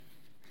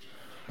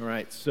All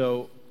right,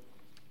 so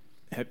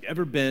have you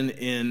ever been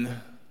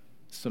in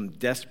some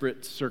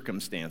desperate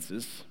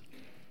circumstances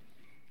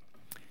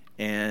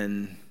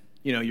and,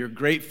 you're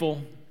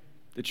grateful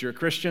that you're a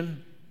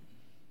Christian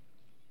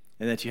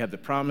and that you have the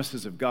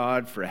promises of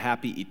God for a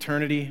happy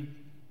eternity,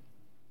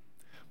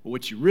 but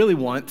what you really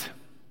want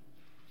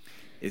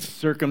is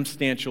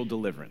circumstantial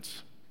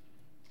deliverance,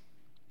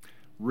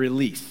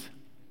 release,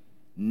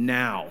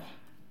 now,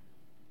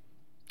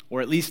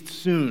 or at least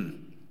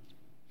soon,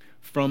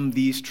 from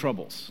these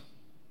troubles.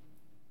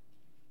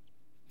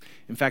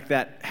 In fact,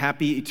 that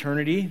happy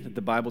eternity that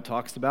the Bible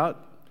talks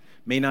about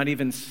may not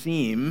even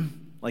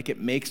seem like it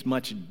makes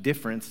much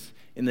difference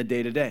in the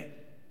day-to-day.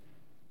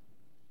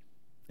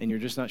 And you're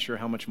just not sure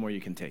how much more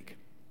you can take.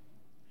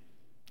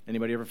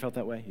 Anybody ever felt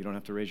that way? You don't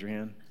have to raise your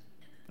hand,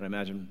 but I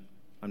imagine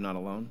I'm not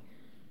alone.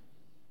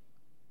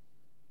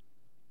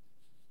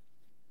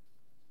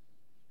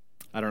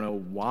 I don't know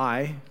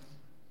why,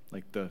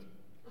 like the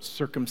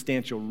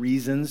circumstantial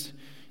reasons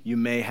you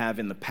may have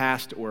in the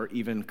past or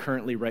even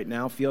currently right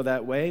now feel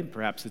that way.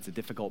 Perhaps it's a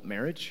difficult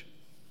marriage.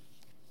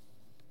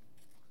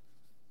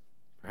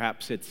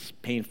 Perhaps it's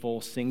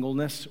painful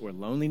singleness or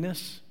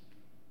loneliness.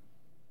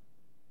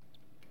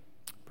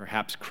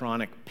 Perhaps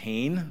chronic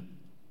pain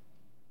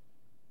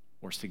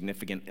or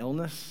significant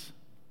illness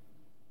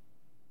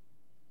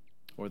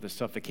or the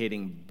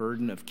suffocating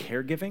burden of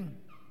caregiving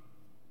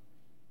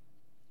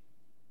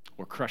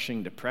or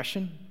crushing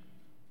depression,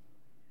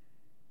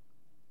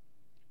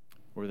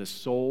 or the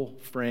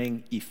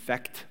soul-fraying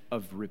effect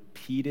of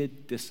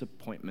repeated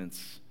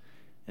disappointments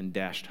and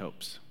dashed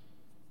hopes.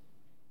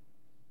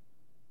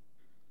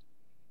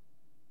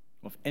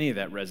 Well, if any of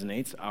that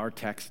resonates, our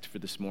text for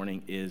this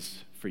morning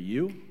is for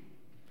you.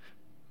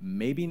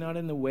 Maybe not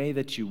in the way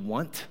that you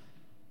want,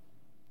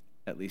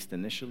 at least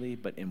initially,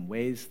 but in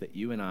ways that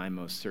you and I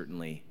most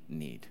certainly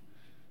need.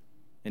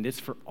 And it's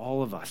for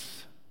all of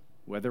us,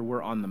 whether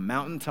we're on the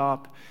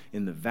mountaintop,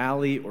 in the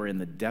valley, or in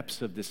the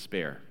depths of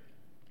despair.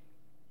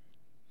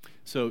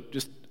 So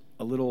just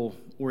a little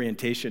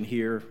orientation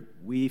here.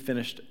 We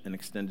finished an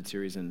extended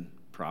series in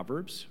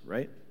Proverbs,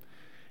 right?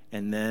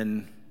 And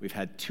then we've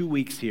had 2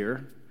 weeks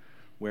here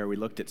where we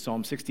looked at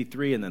Psalm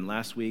 63, and then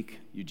last week,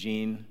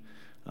 Eugene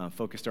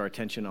focused our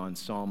attention on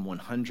Psalm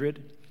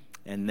 100.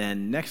 And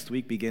then next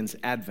week begins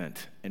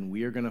Advent, and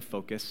we are going to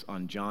focus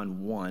on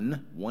John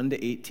 1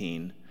 to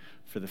 18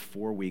 for the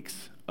 4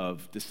 weeks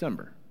of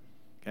December,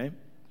 okay?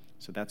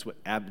 So that's what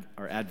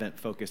our Advent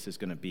focus is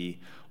going to be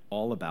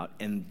all about.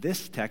 And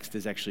this text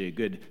is actually a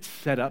good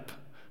setup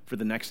for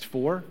the next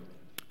 4,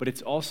 but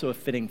it's also a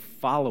fitting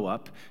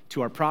follow-up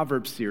to our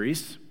Proverbs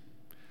series.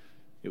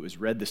 It was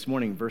read this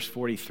morning, verse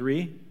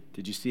 43.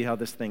 Did you see how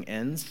this thing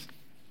ends?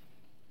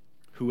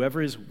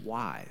 Whoever is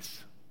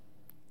wise,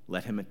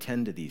 let him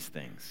attend to these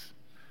things.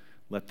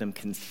 Let them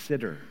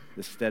consider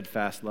the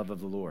steadfast love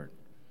of the Lord.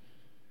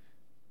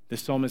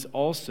 This psalm is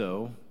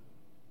also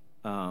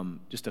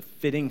just a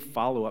fitting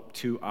follow-up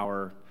to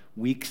our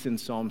weeks in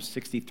Psalm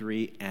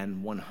 63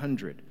 and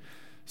 100.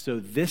 So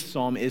this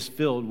psalm is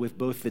filled with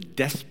both the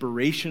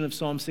desperation of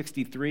Psalm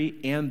 63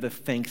 and the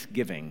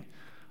thanksgiving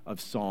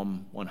of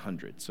Psalm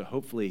 100. So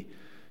hopefully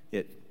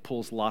it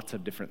pulls lots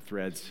of different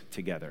threads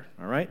together.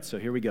 All right, so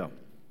here we go.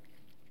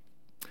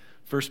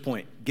 First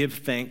point, give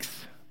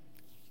thanks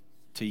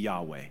to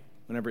Yahweh.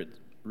 Whenever it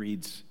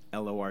reads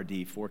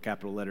L-O-R-D, 4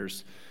 capital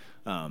letters,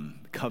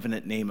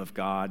 covenant name of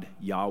God,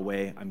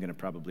 Yahweh. I'm going to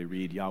probably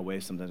read Yahweh.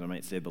 Sometimes I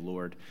might say the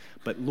Lord.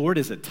 But Lord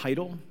is a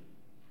title,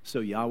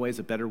 so Yahweh is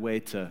a better way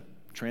to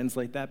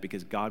translate that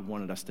because God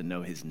wanted us to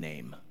know his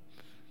name,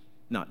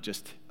 not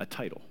just a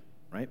title,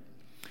 right?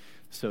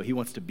 So he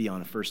wants to be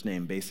on a first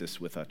name basis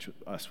with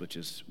us, which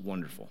is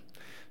wonderful.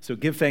 So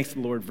give thanks to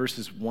the Lord,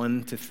 verses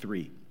 1 to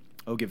 3.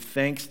 Oh, give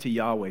thanks to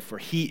Yahweh, for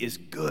he is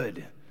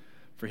good,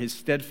 for his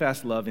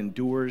steadfast love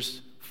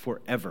endures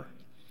forever.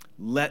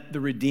 Let the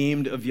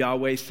redeemed of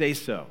Yahweh say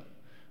so,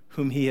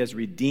 whom he has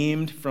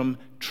redeemed from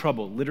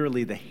trouble,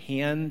 literally the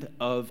hand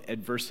of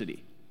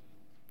adversity.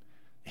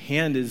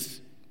 Hand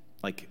is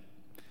like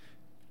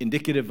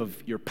indicative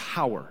of your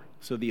power,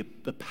 so the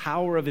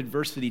power of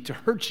adversity to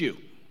hurt you.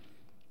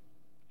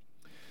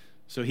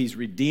 So he's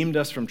redeemed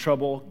us from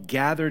trouble,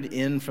 gathered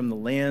in from the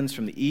lands,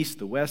 from the east,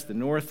 the west, the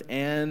north,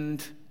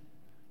 and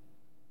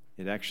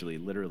it actually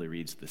literally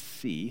reads the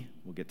sea.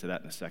 We'll get to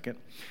that in a second.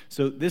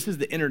 So this is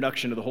the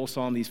introduction to the whole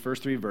psalm, these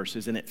first 3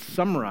 verses, and it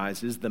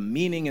summarizes the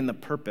meaning and the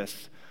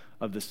purpose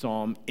of the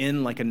psalm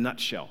in like a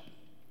nutshell.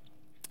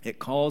 It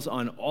calls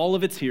on all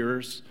of its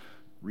hearers,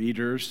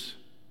 readers,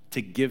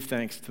 to give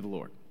thanks to the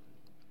Lord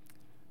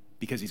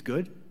because he's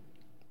good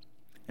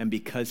and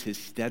because his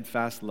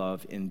steadfast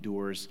love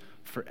endures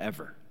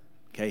forever.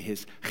 Okay,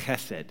 his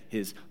chesed,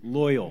 his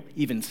loyal,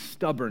 even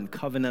stubborn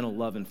covenantal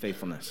love and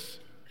faithfulness.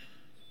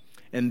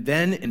 And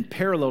then, in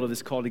parallel to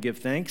this call to give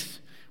thanks,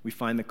 we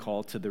find the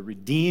call to the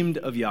redeemed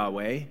of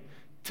Yahweh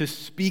to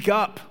speak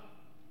up,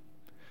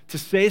 to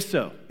say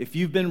so. If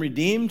you've been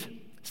redeemed,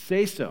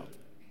 say so.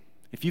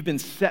 If you've been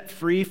set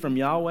free from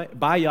Yahweh,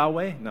 by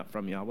Yahweh, not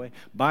from Yahweh,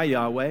 by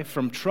Yahweh,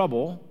 from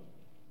trouble,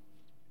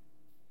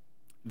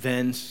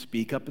 then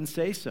speak up and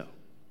say so.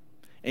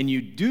 And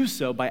you do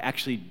so by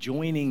actually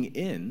joining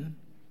in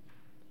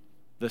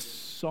the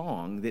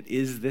song that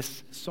is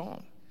this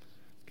psalm,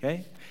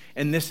 okay?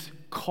 And this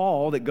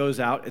call that goes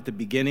out at the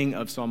beginning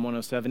of Psalm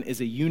 107 is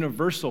a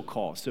universal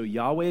call. So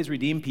Yahweh has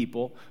redeemed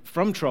people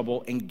from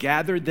trouble and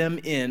gathered them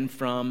in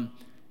from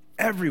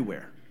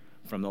everywhere,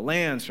 from the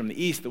lands, from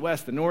the east, the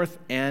west, the north,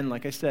 and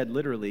like I said,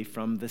 literally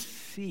from the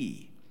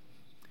sea.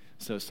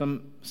 So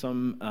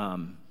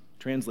some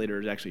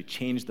translators actually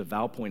changed the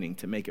vowel pointing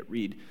to make it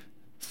read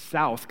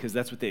south because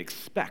that's what they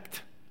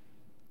expect.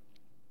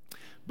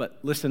 But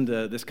listen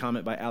to this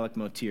comment by Alec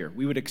Motier.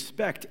 We would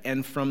expect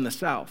and from the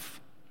south.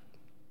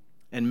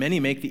 And many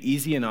make the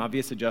easy and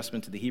obvious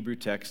adjustment to the Hebrew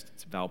text,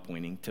 it's vowel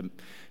pointing,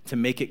 to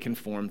make it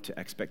conform to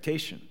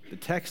expectation. The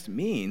text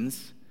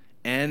means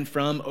and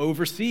from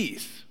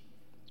overseas,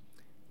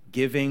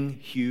 giving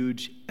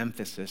huge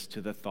emphasis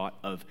to the thought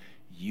of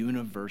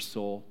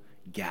universal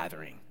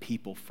gathering,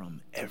 people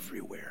from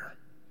everywhere.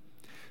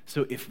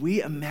 So if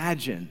we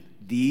imagine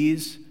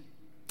these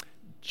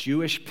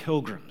Jewish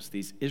pilgrims,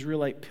 these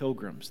Israelite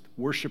pilgrims,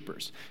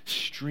 worshipers,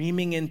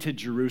 streaming into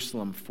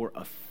Jerusalem for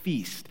a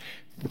feast,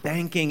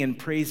 thanking and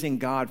praising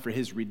God for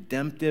his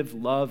redemptive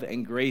love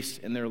and grace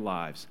in their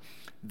lives,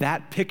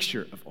 that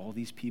picture of all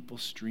these people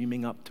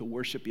streaming up to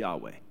worship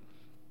Yahweh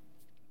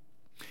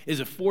is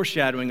a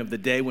foreshadowing of the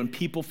day when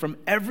people from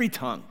every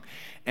tongue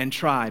and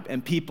tribe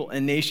and people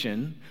and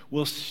nation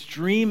will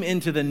stream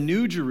into the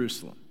new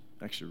Jerusalem.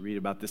 Actually, read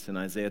about this in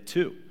Isaiah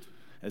 2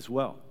 as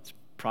well. It's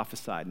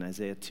prophesied in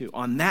Isaiah 2.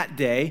 On that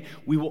day,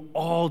 we will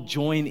all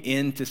join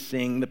in to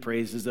sing the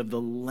praises of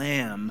the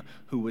Lamb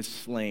who was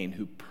slain,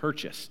 who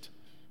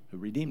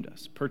redeemed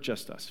us,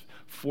 purchased us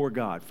for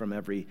God from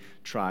every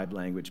tribe,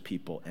 language,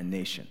 people, and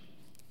nation.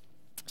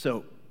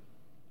 So,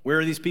 where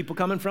are these people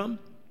coming from?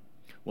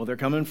 Well, they're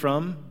coming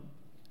from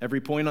every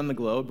point on the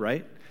globe,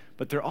 right?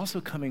 But they're also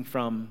coming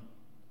from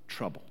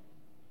trouble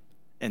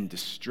and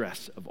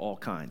distress of all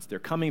kinds. They're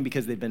coming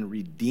because they've been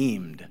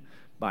redeemed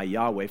by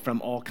Yahweh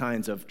from all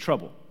kinds of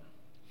trouble.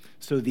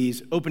 So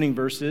these opening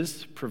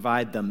verses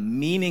provide the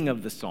meaning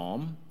of the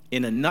psalm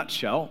in a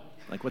nutshell,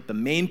 like what the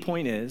main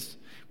point is.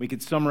 We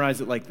could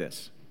summarize it like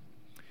this.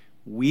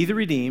 We, the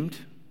redeemed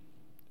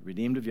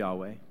of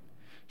Yahweh,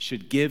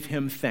 should give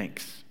him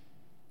thanks.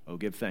 Oh,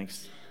 give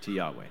thanks to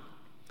Yahweh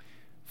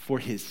for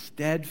his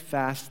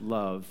steadfast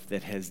love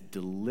that has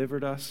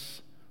delivered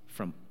us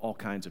from all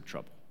kinds of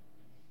trouble.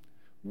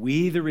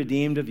 We, the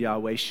redeemed of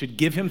Yahweh, should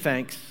give him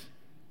thanks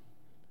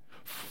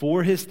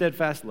for his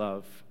steadfast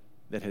love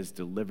that has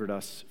delivered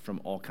us from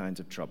all kinds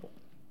of trouble.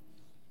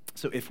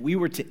 So if we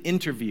were to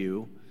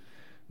interview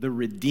the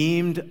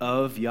redeemed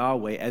of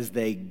Yahweh as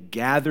they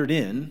gathered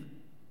in,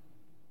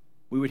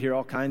 we would hear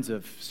all kinds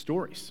of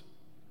stories.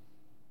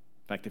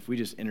 In fact, if we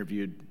just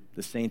interviewed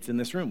the saints in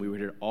this room, we would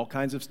hear all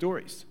kinds of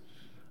stories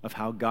of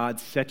how God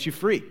set you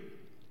free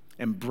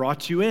and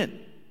brought you in,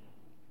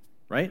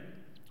 right?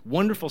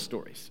 Wonderful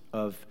stories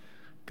of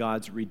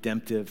God's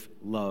redemptive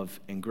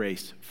love and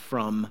grace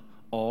from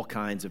all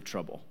kinds of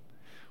trouble.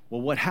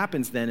 Well, what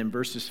happens then in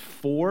verses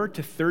 4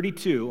 to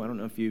 32, I don't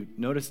know if you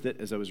noticed it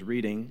as I was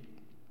reading,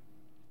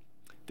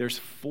 there's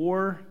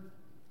 4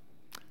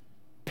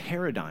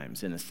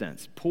 paradigms in a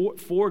sense,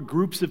 4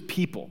 groups of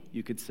people,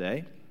 you could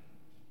say,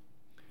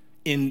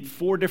 in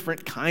 4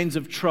 different kinds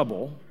of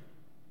trouble.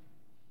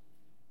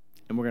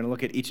 And we're going to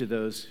look at each of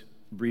those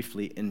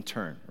briefly in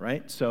turn,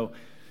 right? So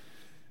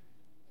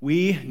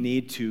we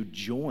need to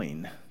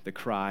join the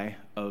cry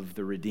of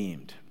the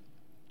redeemed.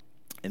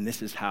 And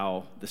this is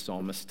how the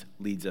psalmist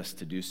leads us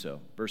to do so.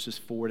 Verses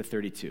 4 to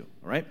 32,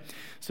 all right?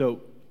 So,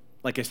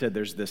 like I said,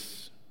 there's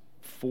this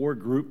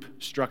 4-group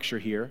structure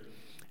here,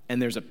 and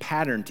there's a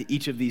pattern to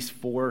each of these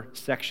 4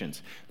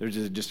 sections. There's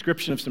a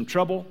description of some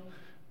trouble.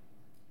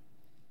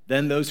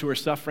 Then those who are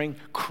suffering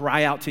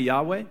cry out to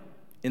Yahweh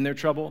in their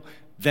trouble.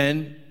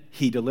 Then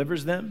he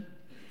delivers them,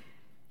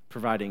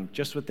 providing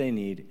just what they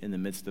need in the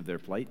midst of their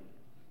plight.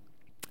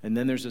 And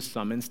then there's a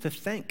summons to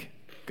thank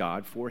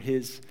God for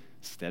his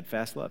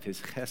steadfast love, his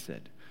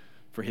chesed,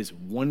 for his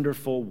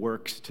wonderful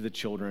works to the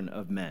children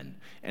of men.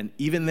 And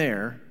even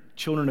there,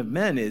 children of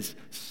men is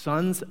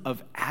sons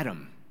of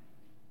Adam,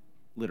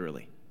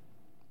 literally.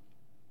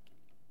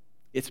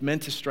 It's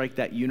meant to strike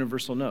that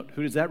universal note.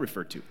 Who does that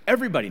refer to?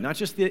 Everybody, not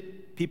just the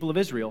people of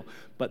Israel,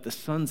 but the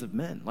sons of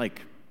men,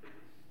 like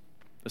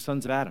the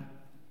sons of Adam.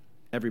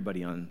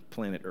 Everybody on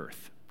planet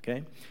Earth,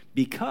 okay?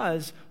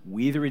 Because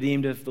we, the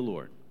redeemed of the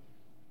Lord,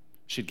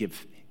 should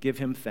give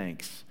him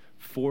thanks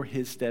for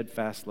his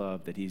steadfast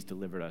love that he's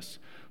delivered us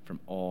from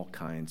all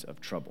kinds of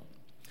trouble.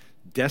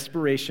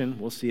 Desperation,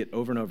 we'll see it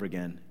over and over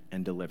again,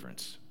 and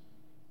deliverance.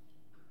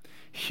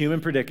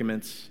 Human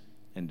predicaments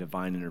and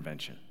divine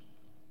intervention.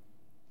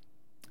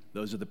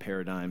 Those are the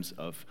paradigms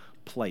of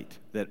plight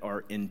that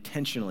are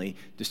intentionally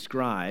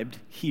described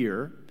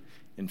here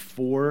in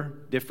 4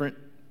 different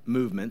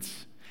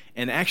movements.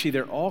 And actually,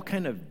 they're all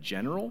kind of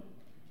general,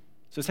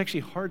 So it's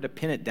actually hard to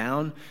pin it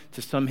down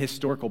to some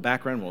historical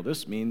background. Well,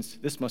 this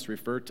must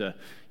refer to,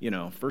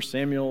 1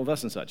 Samuel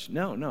thus and such.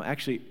 No,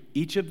 actually,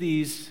 each of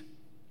these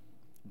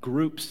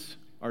groups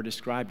are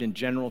described in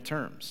general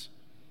terms.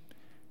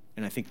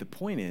 And I think the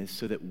point is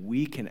so that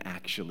we can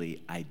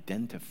actually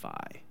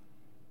identify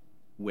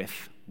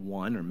with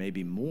one or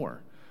maybe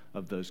more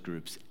of those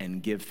groups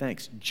and give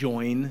thanks.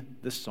 Join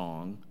the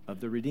song of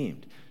the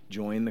redeemed.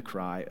 Join the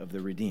cry of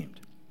the redeemed.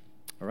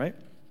 All right?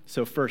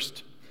 So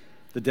first,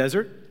 the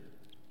desert.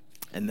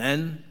 And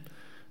then,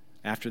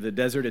 after the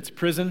desert, it's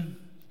prison.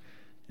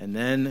 And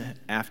then,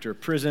 after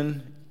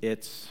prison,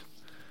 it's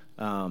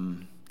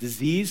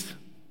disease.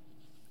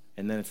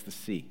 And then it's the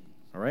sea.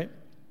 All right?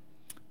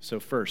 So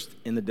first,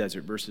 in the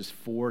desert, verses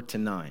 4 to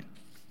 9.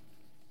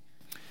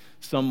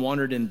 Some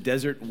wandered in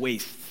desert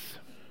wastes,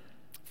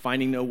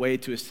 finding no way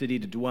to a city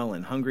to dwell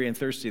in. Hungry and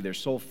thirsty, their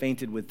soul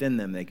fainted within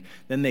them.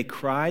 Then they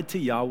cried to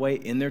Yahweh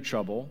in their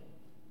trouble,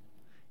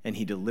 and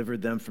he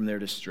delivered them from their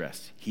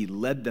distress. He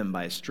led them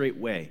by a straight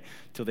way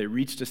till they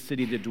reached a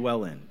city to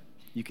dwell in.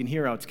 You can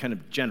hear how it's kind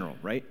of general,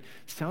 right?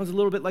 Sounds a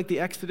little bit like the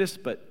Exodus,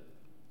 but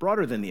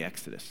broader than the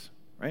Exodus,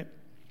 right?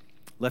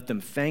 Let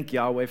them thank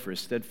Yahweh for his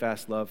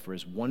steadfast love, for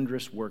his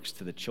wondrous works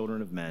to the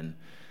children of men,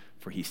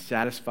 for he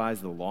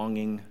satisfies the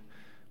longing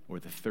or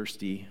the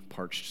thirsty,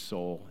 parched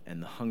soul,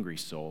 and the hungry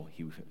soul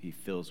he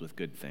fills with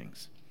good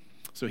things.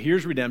 So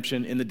here's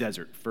redemption in the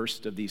desert,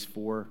 first of these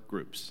four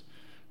groups.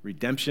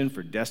 Redemption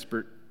for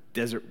desperate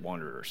desert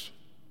wanderers.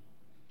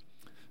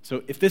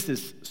 So if this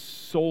is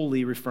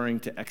solely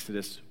referring to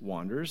Exodus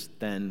wanderers,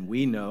 then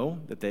we know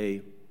that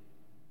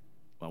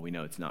we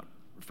know it's not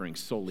referring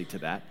solely to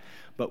that,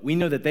 but we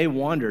know that they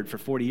wandered for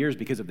 40 years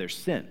because of their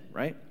sin,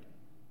 right?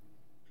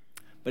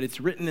 But it's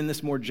written in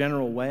this more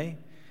general way,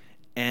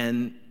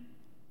 and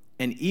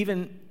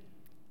even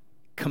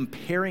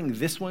comparing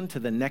this one to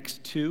the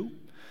next two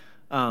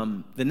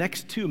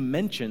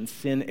mention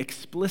sin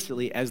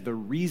explicitly as the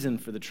reason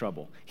for the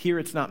trouble. Here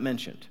it's not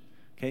mentioned.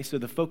 Okay, so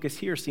the focus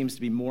here seems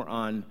to be more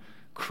on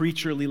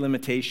creaturely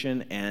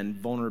limitation and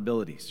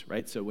vulnerabilities,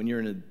 right? So when you're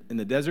in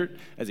the desert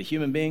as a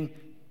human being,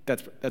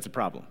 that's a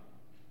problem.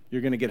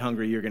 You're going to get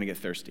hungry, you're going to get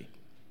thirsty.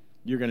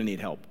 You're going to need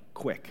help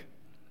quick.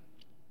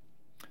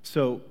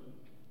 So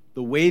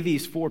the way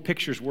these four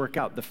pictures work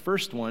out, the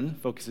first one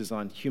focuses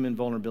on human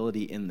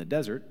vulnerability in the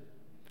desert.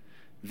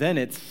 Then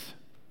it's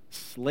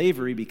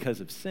slavery because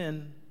of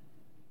sin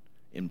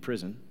in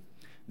prison.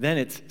 Then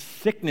it's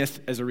sickness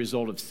as a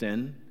result of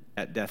sin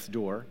at death's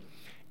door.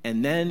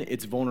 And then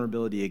it's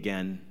vulnerability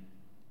again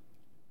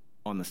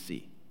on the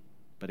sea.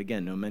 But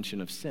again, no mention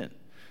of sin.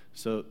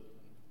 So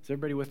is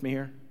everybody with me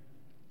here?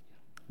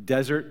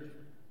 Desert,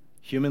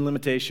 human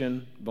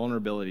limitation,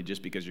 vulnerability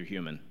just because you're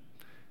human.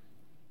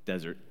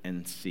 Desert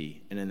and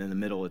sea. And then in the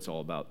middle, it's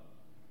all about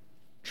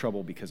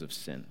trouble because of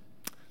sin.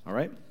 All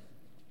right?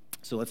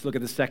 So let's look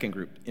at the second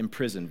group, in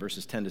prison,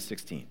 verses 10 to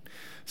 16.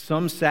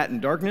 Some sat in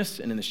darkness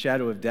and in the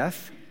shadow of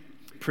death,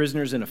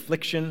 prisoners in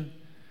affliction,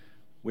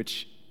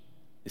 which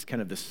is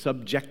kind of the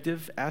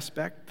subjective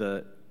aspect,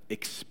 the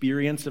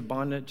experience of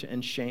bondage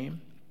and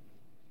shame.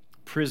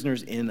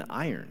 Prisoners in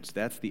irons,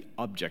 that's the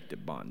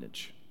objective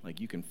bondage. Like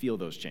you can feel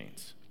those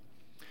chains.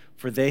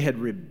 For they had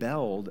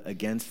rebelled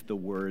against the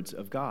words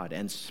of God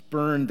and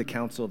spurned the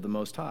counsel of the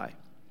Most High.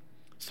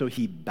 So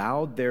he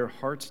bowed their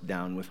hearts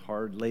down with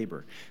hard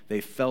labor.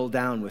 They fell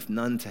down with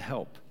none to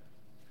help.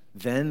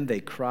 Then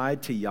they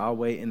cried to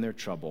Yahweh in their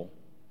trouble,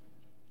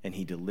 and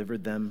he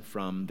delivered them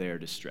from their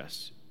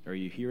distress. Are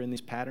you hearing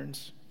these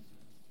patterns?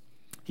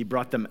 He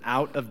brought them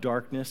out of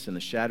darkness and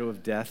the shadow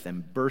of death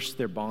and burst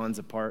their bonds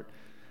apart.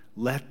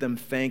 Let them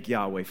thank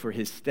Yahweh for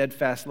his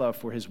steadfast love,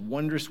 for his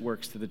wondrous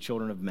works to the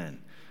children of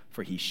men.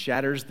 For he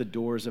shatters the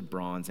doors of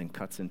bronze and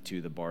cuts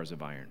into the bars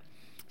of iron.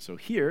 So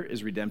here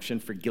is redemption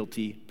for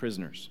guilty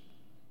prisoners.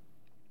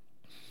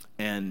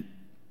 And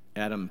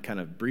Adam kind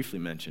of briefly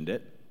mentioned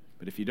it,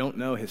 but if you don't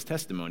know his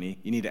testimony,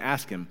 you need to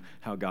ask him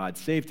how God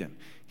saved him.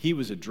 He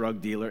was a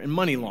drug dealer and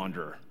money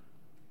launderer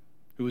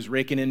who was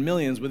raking in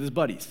millions with his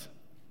buddies.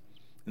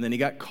 And then he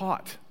got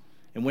caught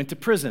and went to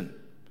prison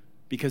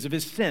because of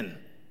his sin.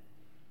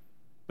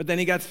 But then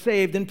he got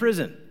saved in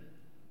prison.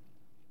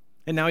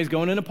 And now he's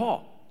going to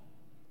Nepal.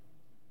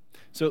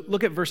 So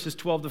look at verses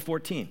 12 to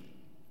 14.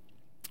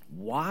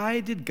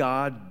 Why did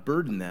God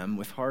burden them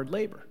with hard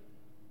labor?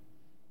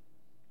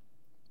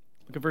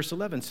 Look at verse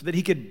 11. So that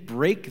he could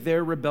break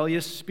their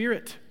rebellious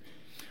spirit.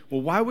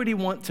 Well, why would he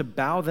want to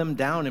bow them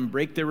down and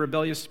break their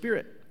rebellious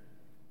spirit?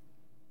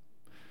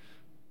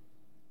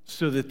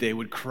 So that they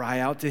would cry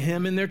out to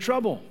him in their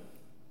trouble.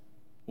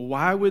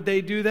 Why would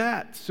they do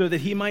that? So that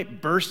he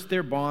might burst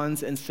their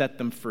bonds and set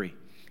them free.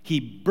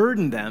 He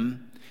burdened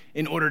them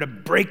in order to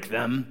break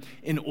them,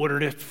 in order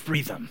to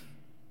free them.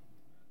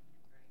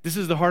 This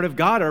is the heart of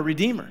God, our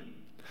Redeemer.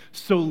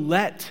 So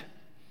let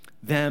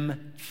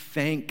them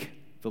thank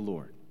the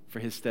Lord for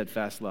his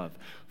steadfast love,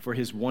 for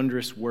his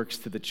wondrous works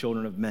to the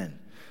children of men.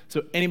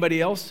 So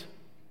anybody else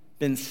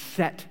been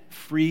set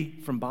free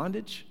from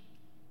bondage?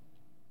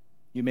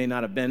 You may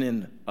not have been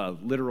in a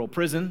literal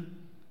prison,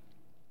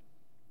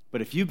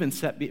 But if you've been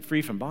set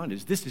free from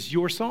bondage, this is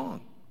your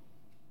song.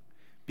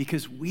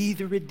 Because we,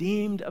 the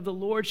redeemed of the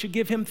Lord, should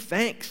give him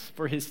thanks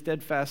for his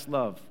steadfast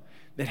love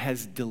that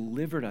has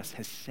delivered us,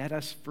 has set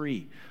us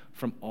free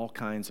from all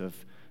kinds of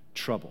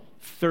trouble.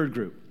 Third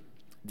group,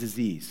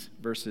 disease,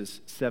 verses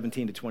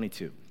 17 to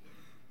 22.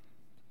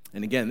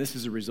 And again, this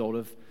is a result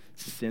of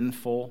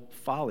sinful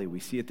folly. We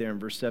see it there in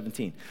verse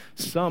 17.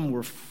 Some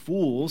were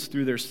fools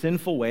through their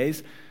sinful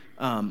ways.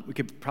 We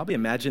could probably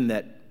imagine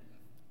that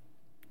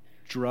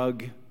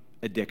drug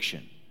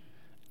addiction,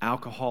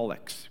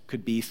 alcoholics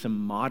could be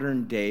some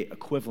modern day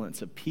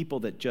equivalents of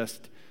people that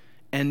just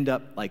end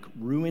up like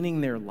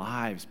ruining their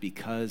lives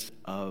because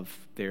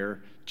of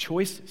their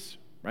choices,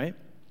 right?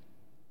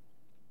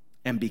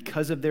 And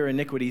because of their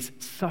iniquities,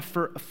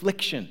 suffer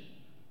affliction.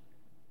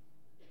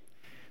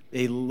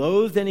 They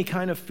loathed any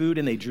kind of food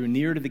and they drew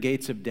near to the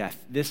gates of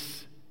death.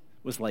 This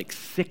was like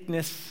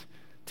sickness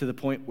to the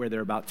point where they're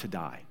about to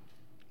die.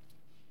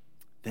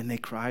 Then they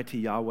cried to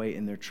Yahweh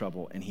in their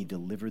trouble, and he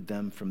delivered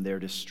them from their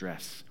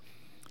distress.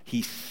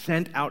 He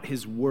sent out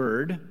his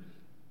word,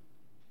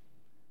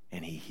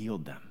 and he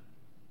healed them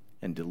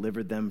and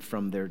delivered them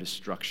from their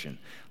destruction.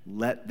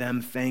 Let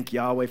them thank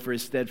Yahweh for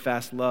his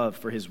steadfast love,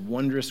 for his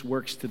wondrous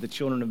works to the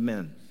children of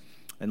men,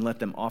 and let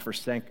them offer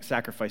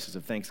sacrifices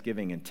of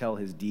thanksgiving and tell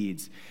his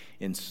deeds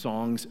in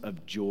songs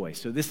of joy.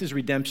 So this is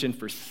redemption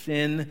for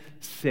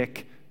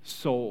sin-sick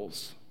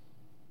souls.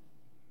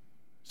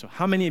 So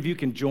how many of you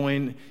can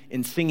join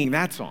in singing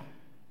that song?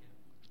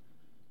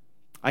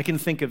 I can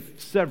think of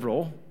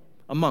several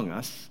among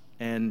us,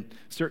 and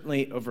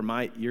certainly over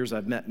my years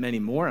I've met many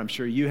more. I'm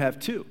sure you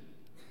have too.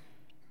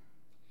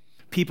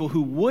 People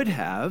who would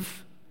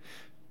have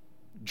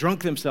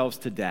drunk themselves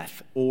to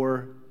death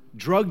or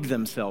drugged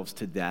themselves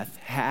to death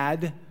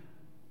had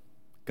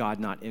God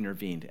not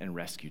intervened and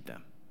rescued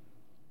them.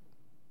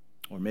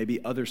 Or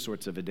maybe other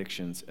sorts of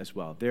addictions as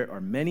well. There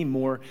are many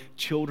more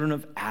children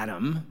of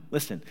Adam.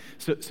 Listen,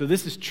 so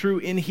this is true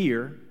in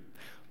here,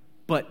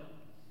 but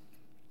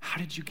how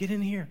did you get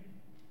in here?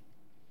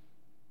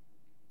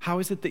 How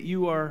is it that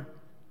you are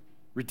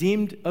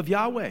redeemed of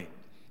Yahweh?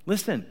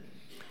 Listen,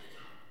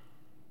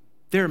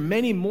 there are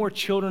many more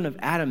children of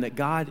Adam that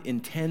God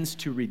intends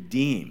to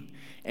redeem,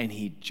 and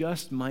he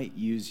just might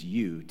use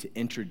you to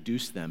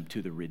introduce them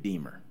to the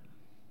Redeemer,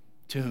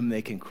 to whom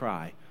they can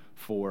cry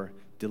for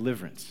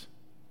deliverance.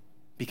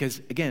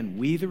 Because, again,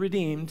 we, the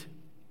redeemed,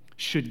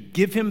 should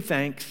give him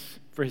thanks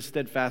for his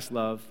steadfast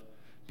love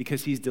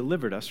because he's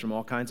delivered us from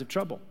all kinds of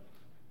trouble.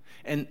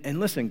 And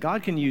listen,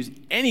 God can use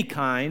any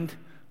kind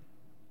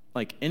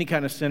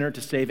of sinner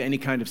to save any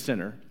kind of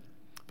sinner,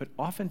 but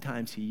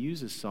oftentimes he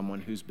uses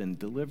someone who's been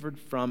delivered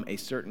from a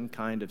certain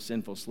kind of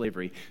sinful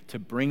slavery to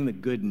bring the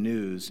good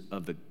news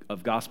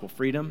of gospel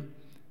freedom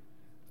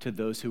to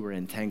those who are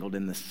entangled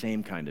in the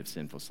same kind of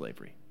sinful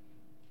slavery.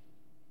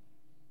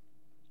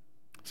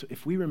 So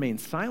if we remain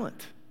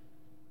silent,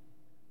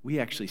 we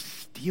actually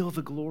steal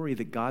the glory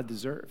that God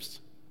deserves.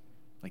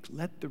 Like,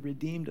 let the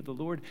redeemed of the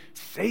Lord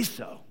say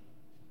so.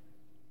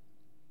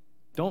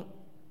 Don't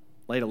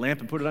light a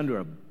lamp and put it under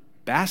a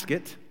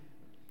basket.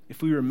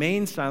 If we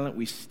remain silent,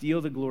 we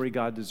steal the glory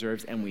God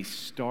deserves, and we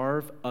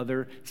starve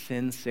other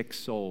sin-sick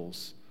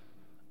souls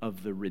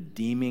of the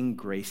redeeming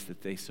grace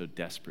that they so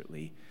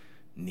desperately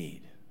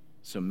need.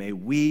 So may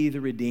we, the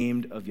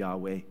redeemed of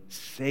Yahweh,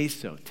 say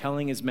so,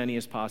 telling as many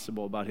as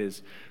possible about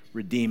his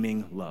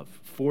redeeming love.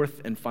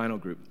 Fourth and final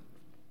group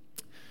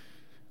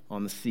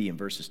on the sea in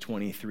verses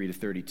 23 to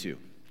 32.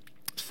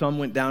 Some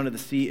went down to the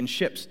sea in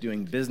ships,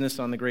 doing business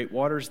on the great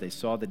waters. They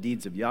saw the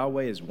deeds of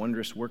Yahweh, his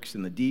wondrous works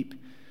in the deep.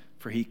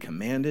 For he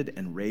commanded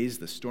and raised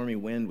the stormy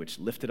wind, which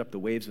lifted up the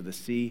waves of the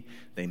sea.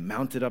 They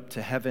mounted up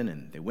to heaven,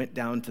 and they went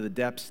down to the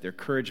depths. Their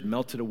courage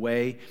melted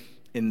away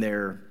in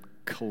their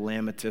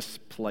calamitous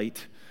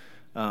plight.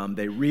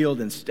 They reeled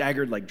and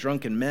staggered like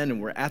drunken men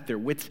and were at their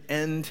wits'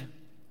 end.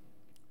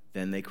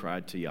 Then they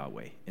cried to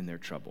Yahweh in their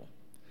trouble.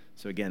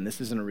 So again,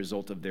 this isn't a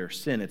result of their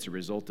sin. It's a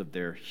result of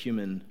their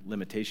human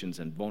limitations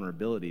and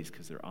vulnerabilities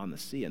because they're on the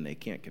sea and they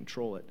can't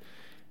control it.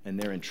 And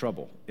they're in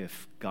trouble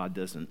if God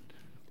doesn't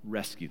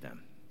rescue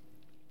them.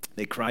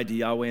 They cried to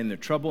Yahweh in their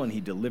trouble, and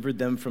he delivered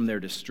them from their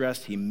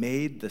distress. He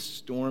made the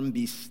storm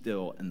be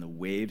still, and the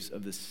waves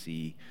of the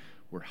sea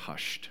were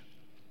hushed.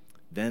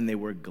 Then they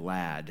were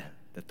glad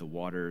that the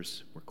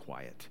waters were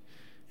quiet,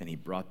 and he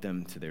brought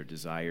them to their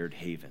desired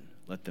haven.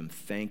 Let them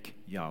thank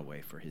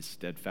Yahweh for his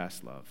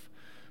steadfast love,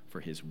 for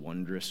his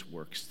wondrous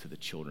works to the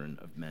children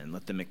of men.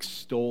 Let them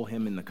extol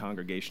him in the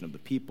congregation of the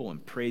people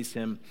and praise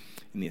him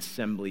in the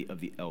assembly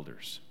of the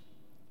elders.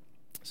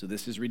 So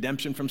this is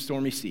redemption from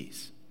stormy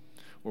seas,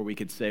 or we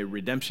could say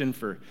redemption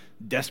for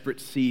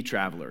desperate sea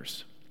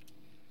travelers.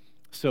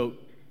 So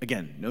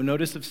again, no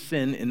notice of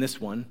sin in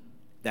this one.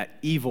 That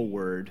evil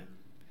word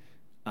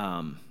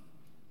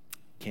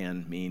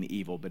can mean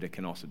evil, but it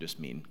can also just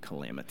mean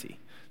calamity.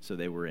 So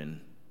they were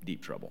in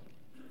deep trouble.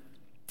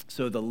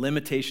 So the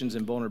limitations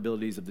and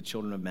vulnerabilities of the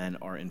children of men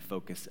are in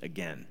focus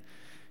again.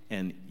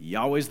 And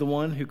Yahweh's the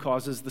one who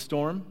causes the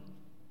storm.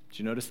 Did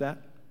you notice that?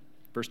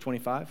 Verse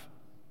 25.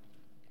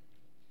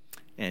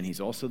 and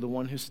he's also the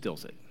one who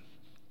stills it.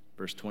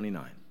 Verse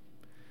 29.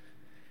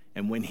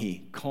 And when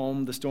he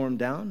calmed the storm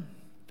down,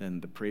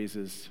 then the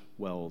praises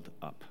welled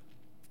up.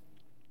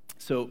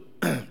 So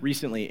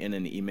recently in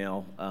an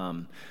email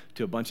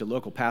to a bunch of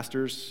local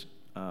pastors,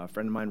 a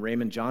friend of mine,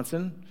 Raymond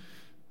Johnson,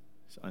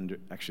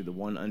 actually the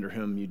one under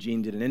whom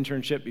Eugene did an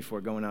internship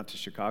before going out to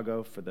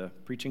Chicago for the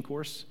preaching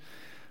course,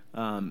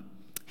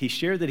 he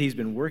shared that he's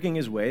been working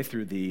his way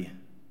through the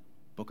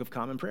Book of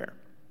Common Prayer,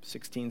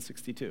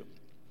 1662,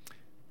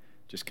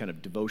 just kind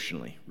of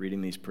devotionally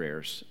reading these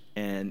prayers.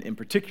 And in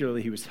particular,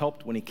 he was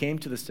helped when he came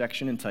to the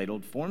section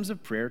entitled Forms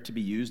of Prayer to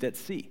be Used at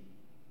Sea.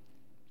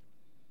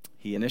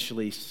 He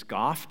initially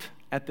scoffed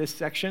at this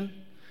section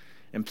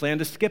and planned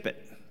to skip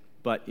it.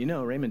 But,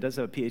 Raymond does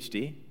have a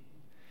PhD,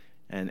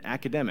 and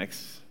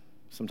academics,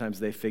 sometimes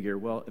they figure,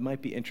 well, it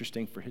might be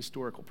interesting for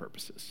historical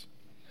purposes.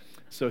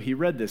 So he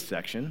read this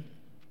section,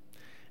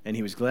 and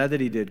he was glad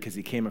that he did because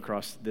he came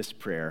across this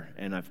prayer,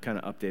 and I've kind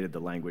of updated the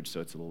language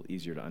so it's a little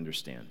easier to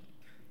understand.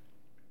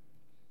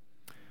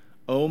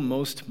 O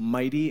most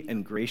mighty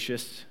and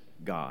gracious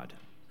God,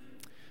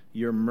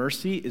 your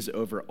mercy is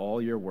over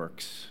all your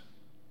works,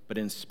 but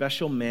in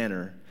special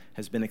manner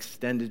has been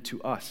extended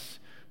to us,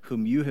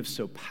 whom you have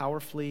so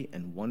powerfully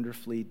and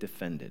wonderfully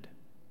defended.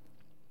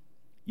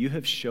 You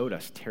have showed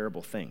us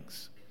terrible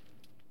things.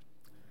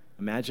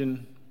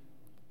 Imagine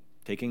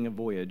taking a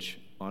voyage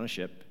on a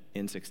ship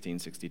in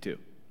 1662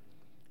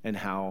 and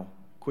how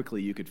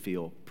quickly you could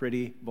feel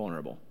pretty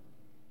vulnerable.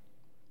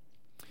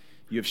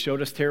 You have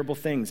showed us terrible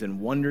things and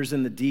wonders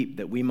in the deep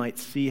that we might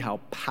see how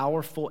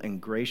powerful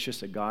and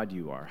gracious a God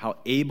you are, how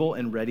able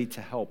and ready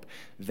to help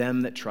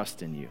them that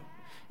trust in you.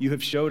 You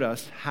have showed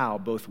us how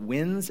both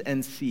winds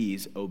and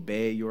seas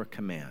obey your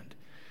command,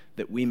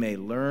 that we may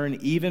learn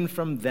even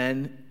from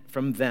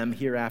them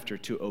hereafter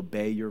to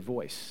obey your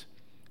voice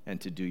and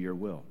to do your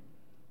will.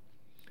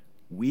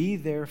 We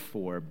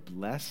therefore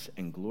bless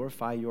and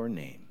glorify your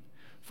name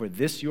for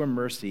this your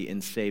mercy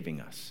in saving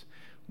us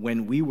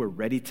when we were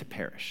ready to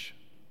perish.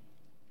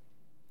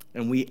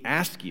 And we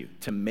ask you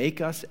to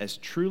make us as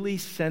truly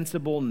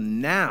sensible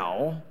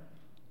now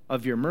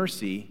of your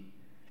mercy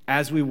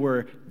as we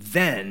were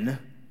then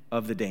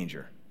of the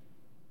danger.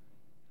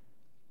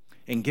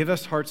 And give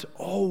us hearts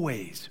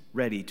always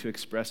ready to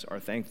express our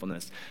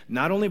thankfulness,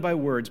 not only by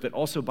words, but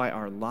also by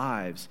our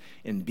lives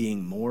in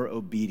being more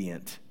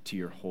obedient to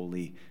your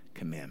holy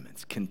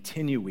commandments.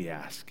 Continue, we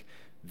ask,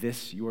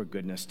 this your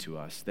goodness to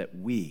us, that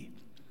we,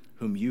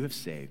 whom you have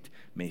saved,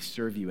 may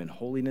serve you in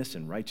holiness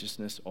and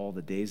righteousness all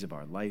the days of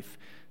our life,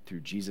 through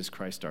Jesus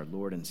Christ our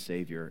Lord and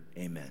Savior.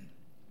 Amen.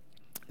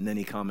 And then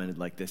he commented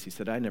like this. He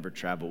said, I never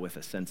travel with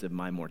a sense of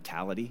my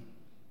mortality.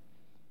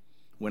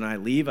 When I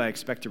leave, I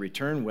expect to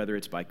return, whether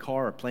it's by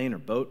car or plane or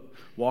boat,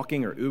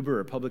 walking or Uber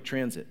or public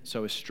transit. So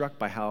I was struck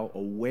by how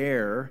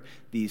aware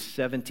these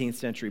 17th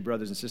century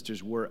brothers and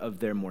sisters were of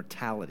their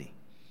mortality.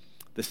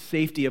 The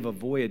safety of a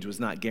voyage was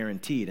not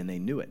guaranteed, and they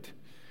knew it.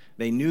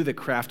 They knew the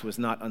craft was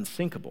not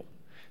unsinkable,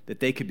 that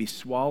they could be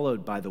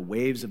swallowed by the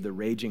waves of the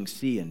raging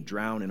sea and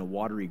drown in a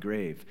watery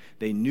grave.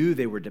 They knew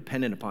they were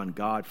dependent upon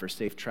God for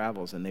safe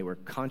travels, and they were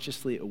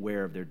consciously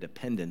aware of their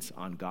dependence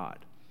on God.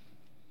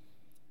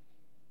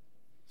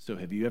 So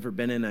have you ever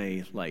been in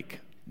a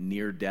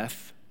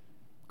near-death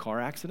car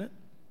accident?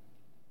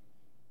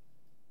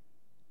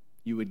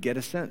 You would get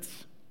a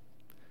sense.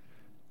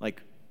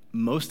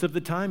 Most of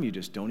the time, you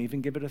just don't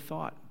even give it a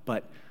thought.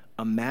 But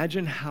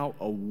imagine how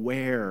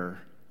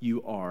aware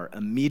you are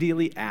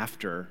immediately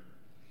after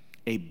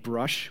a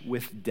brush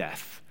with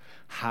death,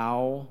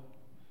 how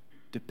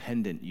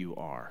dependent you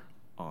are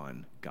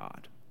on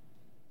God.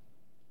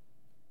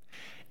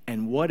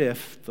 And what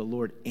if the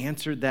Lord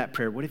answered that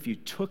prayer? What if you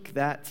took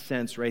that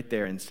sense right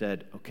there and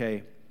said,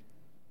 okay,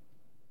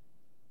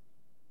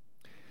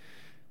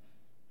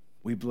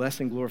 we bless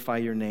and glorify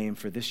your name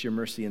for this your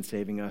mercy in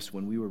saving us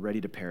when we were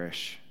ready to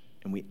perish.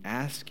 And we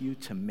ask you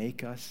to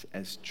make us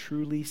as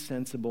truly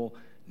sensible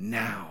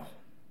now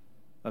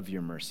of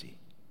your mercy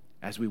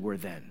as we were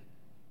then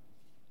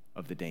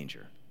of the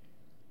danger.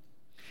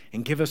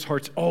 And give us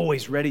hearts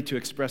always ready to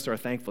express our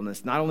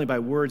thankfulness, not only by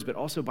words, but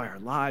also by our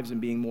lives and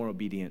being more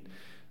obedient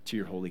to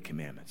your holy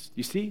commandments.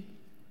 You see?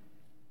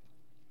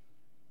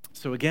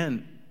 So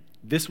again,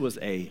 this was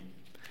a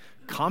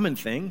common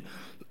thing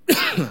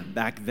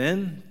back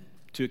then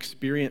to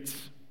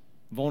experience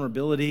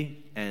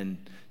vulnerability and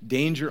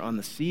danger on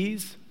the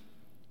seas.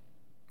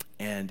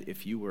 And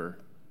if you were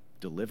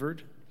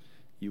delivered,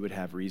 you would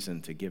have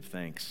reason to give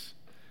thanks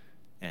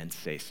and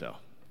say so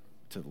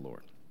to the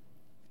Lord.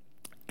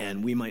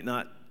 And we might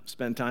not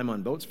spend time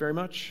on boats very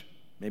much.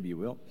 Maybe you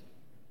will,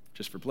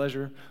 just for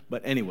pleasure.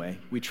 But anyway,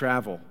 we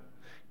travel.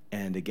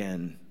 And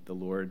again, the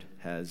Lord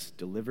has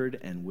delivered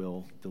and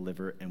will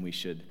deliver, and we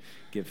should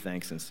give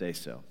thanks and say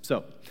so.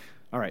 So,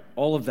 all right,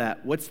 all of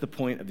that, what's the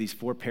point of these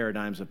 4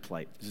 paradigms of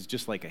plight? This is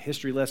just like a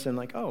history lesson,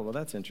 oh, well,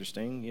 that's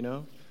interesting,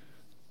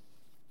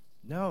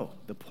 No,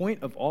 the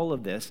point of all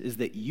of this is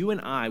that you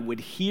and I would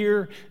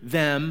hear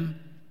them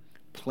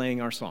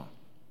playing our song.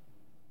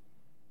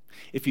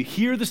 If you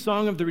hear the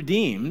song of the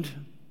redeemed,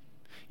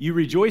 You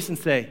rejoice and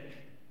say,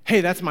 hey,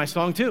 that's my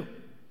song too.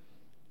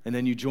 And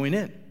then you join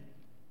in.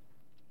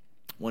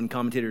 One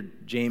commentator,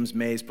 James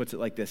Mays, puts it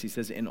like this. He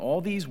says, in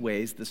all these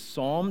ways, the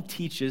psalm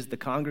teaches the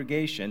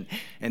congregation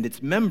and its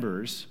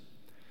members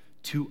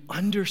to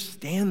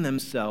understand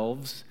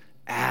themselves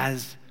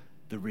as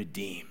the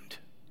redeemed.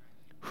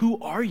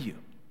 Who are you?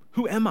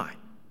 Who am I?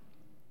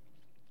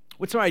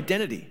 What's our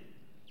identity?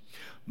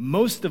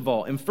 Most of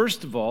all, and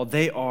first of all,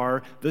 they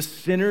are the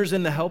sinners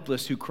and the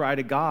helpless who cry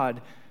to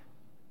God,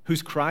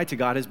 whose cry to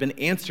God has been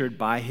answered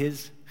by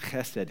his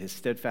chesed, his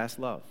steadfast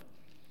love.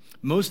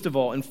 Most of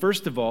all, and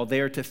first of all,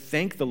 they are to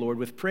thank the Lord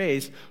with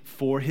praise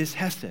for his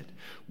hesed.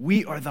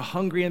 We are the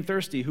hungry and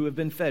thirsty who have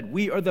been fed.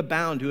 We are the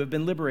bound who have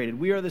been liberated.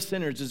 We are the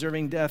sinners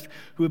deserving death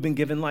who have been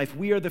given life.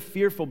 We are the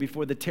fearful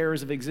before the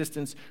terrors of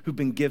existence who've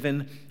been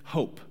given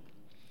hope.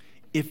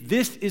 If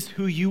this is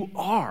who you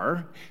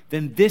are,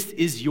 then this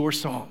is your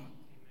song.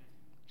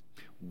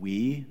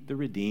 We, the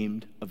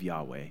redeemed of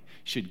Yahweh,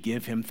 should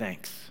give him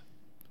thanks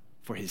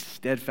for his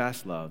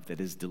steadfast love that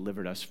has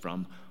delivered us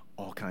from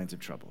all kinds of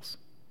troubles.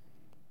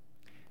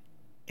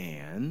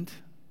 And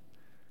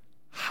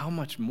how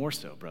much more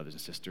so, brothers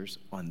and sisters,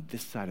 on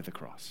this side of the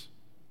cross?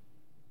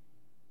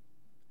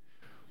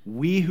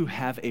 We who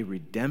have a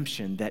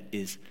redemption that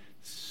is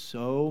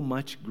so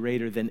much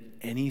greater than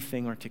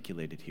anything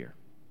articulated here.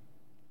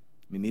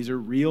 I mean, these are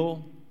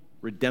real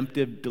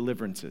redemptive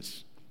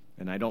deliverances,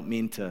 and I don't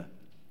mean to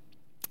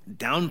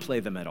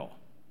downplay them at all.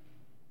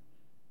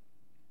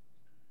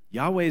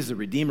 Yahweh is the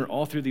Redeemer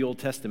all through the Old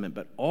Testament,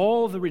 but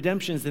all the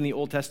redemptions in the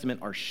Old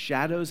Testament are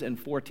shadows and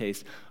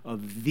foretastes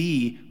of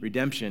the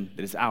redemption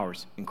that is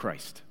ours in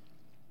Christ.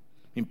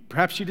 I mean,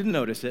 perhaps you didn't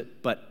notice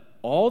it, but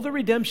all the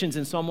redemptions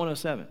in Psalm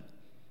 107,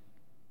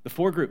 the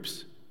four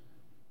groups,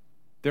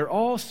 they're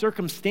all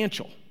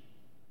circumstantial.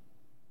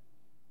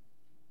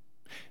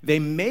 They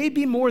may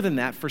be more than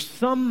that for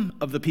some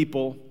of the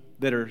people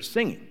that are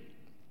singing,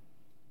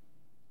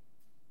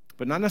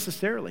 but not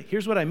necessarily.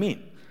 Here's what I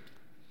mean.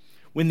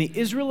 When the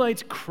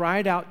Israelites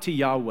cried out to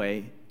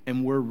Yahweh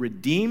and were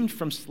redeemed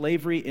from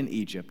slavery in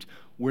Egypt,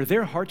 were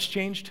their hearts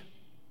changed?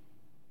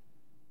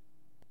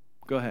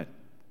 Go ahead.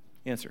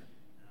 Answer.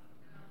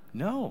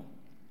 No.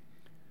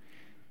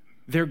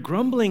 Their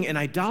grumbling and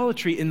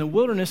idolatry in the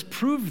wilderness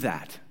proved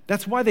that.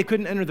 That's why they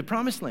couldn't enter the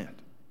promised land.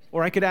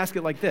 Or I could ask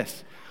it like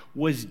this.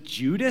 Was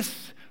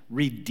Judas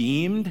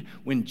redeemed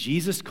when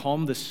Jesus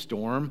calmed the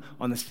storm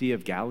on the Sea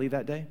of Galilee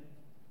that day?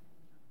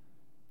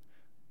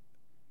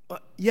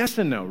 Yes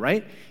and no,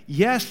 right?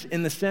 Yes,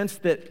 in the sense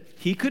that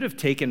he could have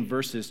taken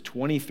verses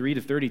 23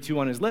 to 32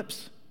 on his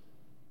lips,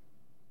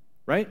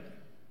 right?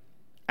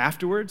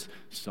 Afterwards,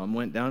 some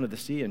went down to the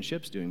sea in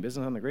ships doing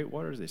business on the great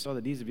waters. They saw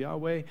the deeds of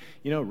Yahweh,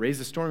 raised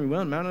the stormy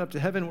wind, mounted up to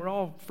heaven. We're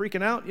all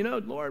freaking out,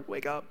 Lord,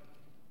 wake up.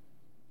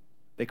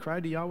 They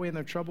cried to Yahweh in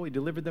their trouble. He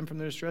delivered them from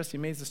their distress. He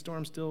made the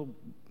storm still,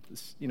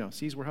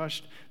 seas were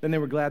hushed. Then they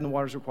were glad and the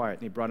waters were quiet,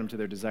 and he brought them to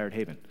their desired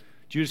haven.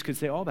 Judas could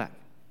say all that.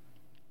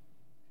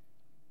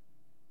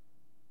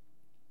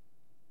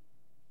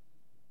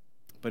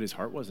 But his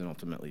heart wasn't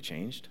ultimately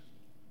changed.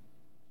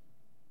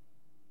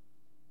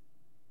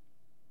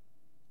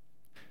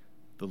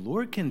 The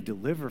Lord can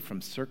deliver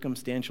from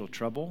circumstantial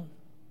trouble,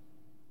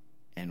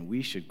 and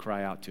we should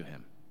cry out to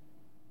him.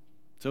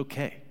 It's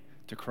okay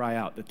to cry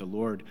out that the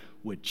Lord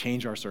would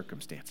change our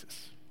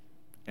circumstances.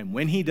 And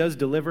when he does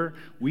deliver,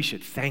 we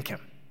should thank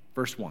him.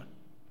 Verse 1.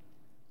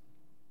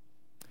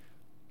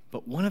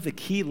 But one of the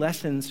key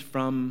lessons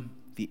from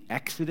the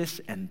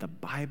Exodus and the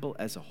Bible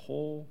as a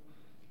whole,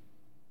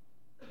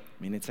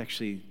 it's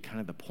actually kind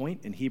of the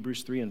point in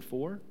Hebrews 3 and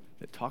 4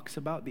 that talks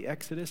about the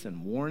Exodus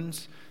and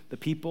warns the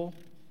people.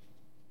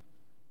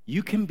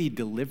 You can be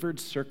delivered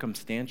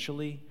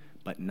circumstantially,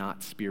 but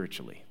not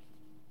spiritually.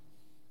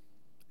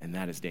 And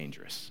that is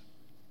dangerous.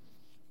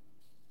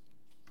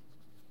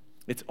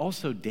 It's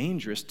also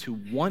dangerous to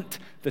want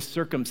the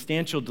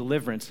circumstantial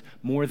deliverance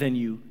more than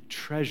you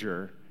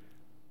treasure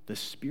the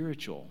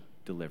spiritual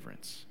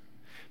deliverance.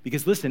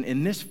 Because listen,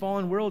 in this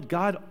fallen world,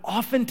 God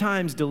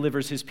oftentimes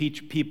delivers his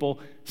people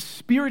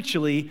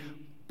spiritually,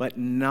 but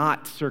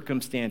not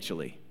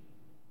circumstantially.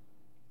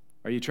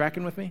 Are you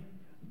tracking with me?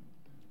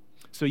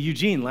 So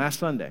Eugene, last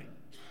Sunday,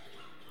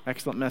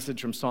 excellent message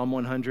from Psalm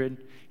 100.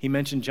 He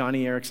mentioned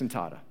Johnny Erickson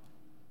Tata.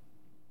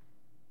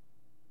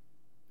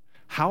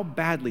 How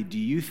badly do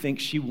you think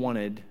she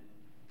wanted,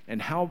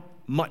 and how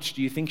much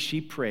do you think she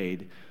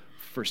prayed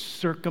for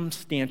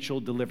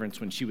circumstantial deliverance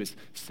when she was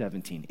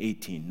 17,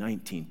 18,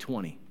 19,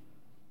 20?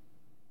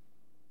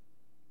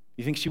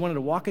 You think she wanted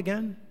to walk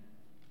again?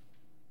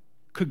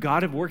 Could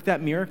God have worked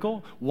that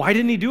miracle? Why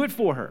didn't he do it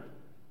for her?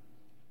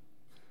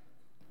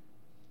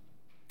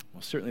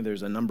 Well, certainly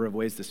there's a number of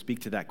ways to speak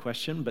to that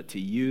question, but to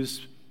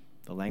use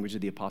the language of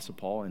the Apostle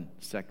Paul in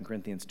 2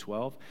 Corinthians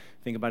 12,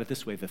 think about it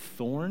this way. The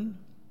thorn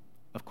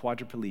of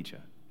quadriplegia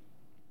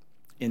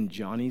in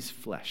Johnny's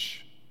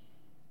flesh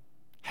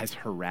has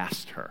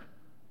harassed her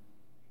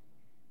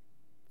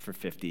for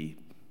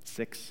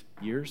 56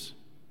 years.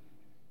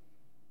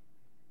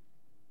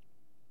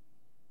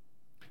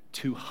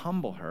 To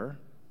humble her,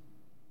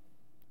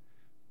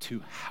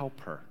 to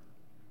help her.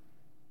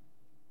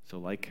 So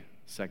like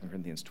 2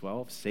 Corinthians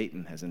 12,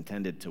 Satan has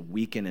intended to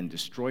weaken and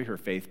destroy her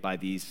faith by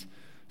these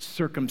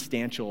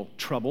circumstantial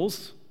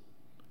troubles,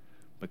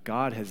 but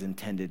God has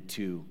intended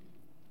to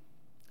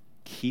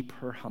keep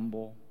her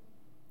humble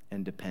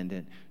and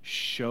dependent,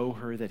 show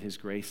her that his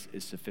grace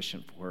is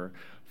sufficient for her,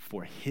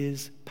 for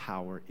his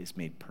power is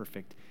made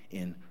perfect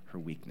in her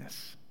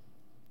weakness.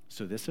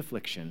 So this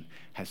affliction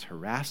has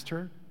harassed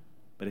her,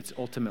 but it's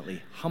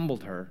ultimately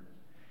humbled her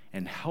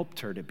and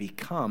helped her to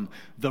become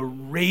the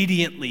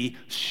radiantly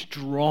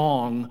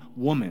strong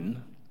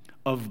woman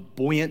of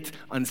buoyant,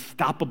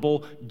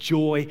 unstoppable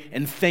joy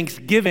and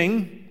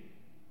thanksgiving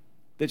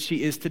that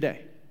she is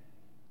today.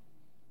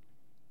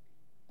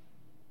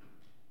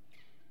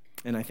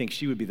 And I think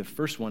she would be the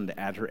first one to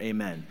add her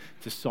amen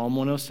to Psalm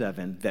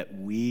 107, that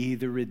we,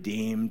 the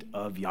redeemed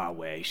of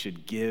Yahweh,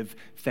 should give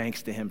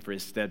thanks to him for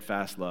his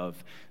steadfast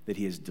love, that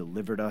he has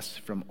delivered us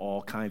from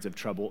all kinds of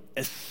trouble,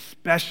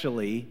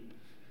 especially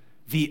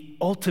the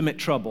ultimate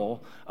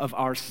trouble of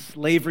our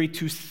slavery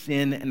to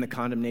sin and the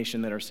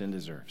condemnation that our sin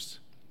deserves.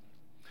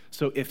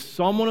 So if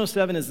Psalm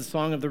 107 is the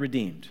song of the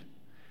redeemed,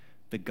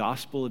 the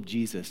gospel of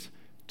Jesus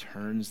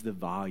turns the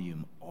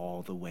volume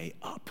all the way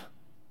up.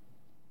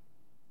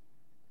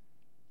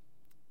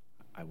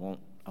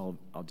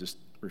 I'll just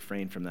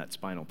refrain from that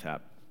Spinal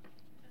Tap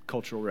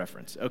cultural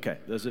reference. Okay,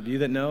 those of you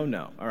that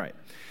know. All right.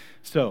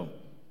 So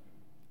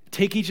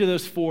take each of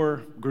those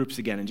four groups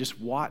again and just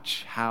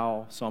watch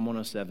how Psalm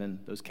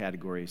 107, those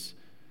categories,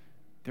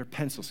 they're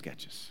pencil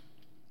sketches.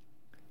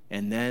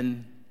 And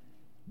then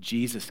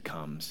Jesus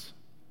comes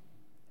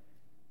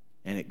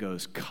and it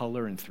goes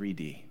color in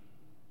 3D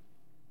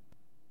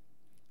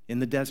in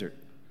the desert.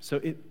 So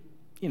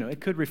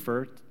it could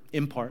refer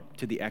in part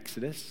to the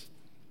Exodus.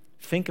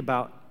 Think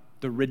about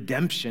the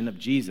redemption of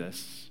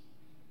Jesus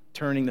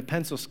turning the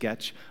pencil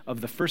sketch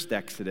of the first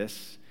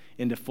Exodus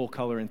into full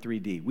color in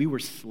 3D. We were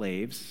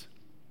slaves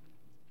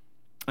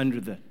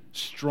under the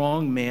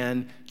strong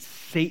man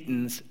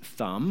Satan's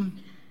thumb,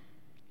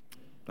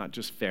 not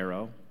just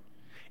Pharaoh.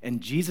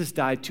 And Jesus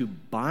died to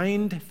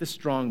bind the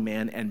strong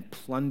man and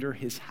plunder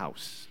his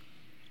house.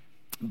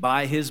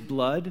 By his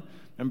blood,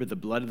 remember the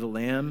blood of the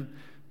lamb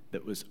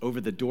that was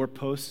over the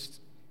doorposts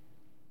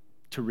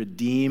to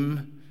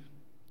redeem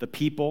the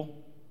people,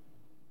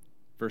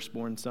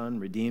 firstborn son,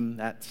 redeem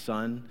that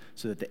son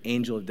so that the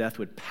angel of death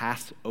would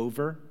pass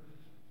over.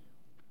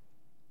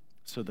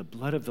 So the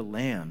blood of the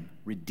lamb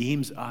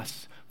redeems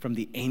us from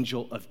the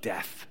angel of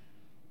death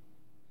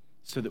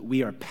so that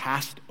we are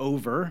passed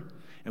over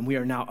and we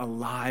are now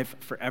alive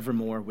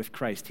forevermore with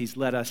Christ. He's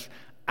led us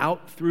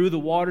out through the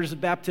waters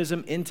of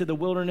baptism into the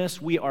wilderness.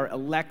 We are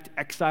elect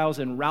exiles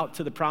en route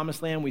to the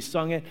promised land. We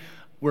sung it.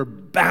 We're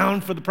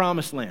bound for the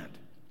promised land.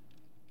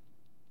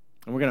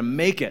 And we're going to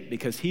make it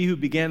because he who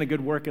began a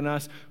good work in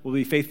us will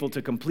be faithful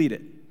to complete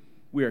it.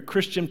 We are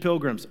Christian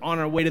pilgrims on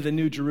our way to the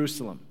New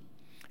Jerusalem.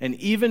 And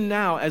even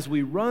now, as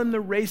we run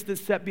the race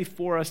that's set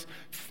before us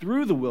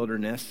through the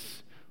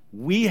wilderness,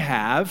 we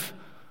have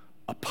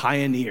a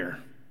pioneer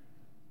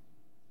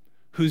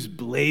who's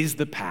blazed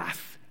the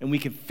path. And we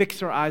can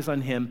fix our eyes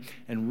on him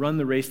and run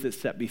the race that's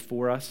set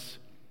before us.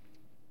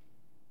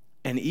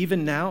 And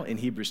even now, in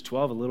Hebrews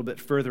 12, a little bit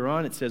further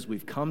on, it says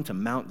we've come to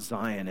Mount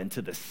Zion and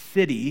to the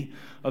city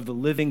of the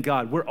living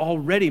God. We're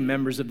already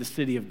members of the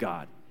city of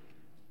God.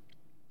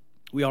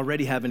 We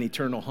already have an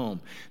eternal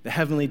home, the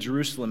heavenly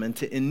Jerusalem, and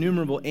to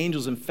innumerable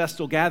angels in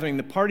festal gathering.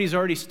 The party's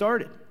already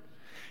started.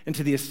 And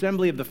to the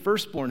assembly of the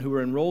firstborn who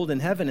are enrolled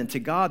in heaven, and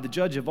to God, the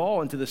judge of all,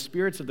 and to the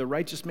spirits of the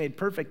righteous made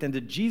perfect, and to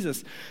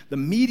Jesus, the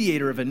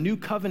mediator of a new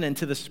covenant, and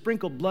to the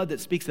sprinkled blood that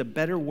speaks a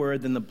better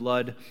word than the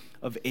blood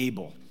of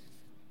Abel.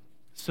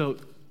 So,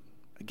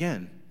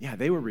 again, yeah,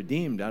 they were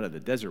redeemed out of the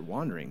desert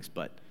wanderings,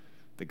 but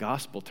the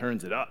gospel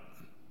turns it up.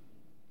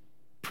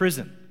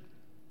 Prison,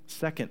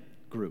 second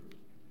group.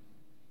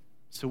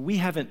 So we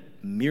haven't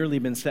merely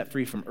been set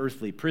free from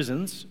earthly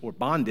prisons or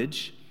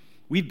bondage.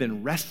 We've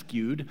been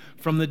rescued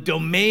from the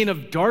domain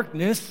of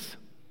darkness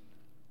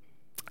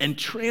and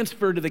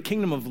transferred to the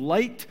kingdom of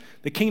light,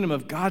 the kingdom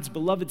of God's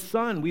beloved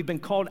Son. We've been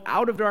called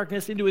out of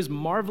darkness into his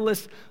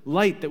marvelous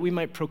light that we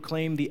might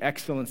proclaim the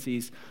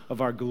excellencies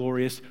of our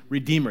glorious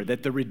Redeemer,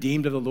 that the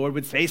redeemed of the Lord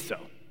would say so.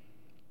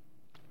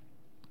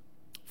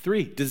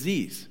 3,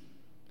 disease.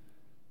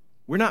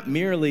 We're not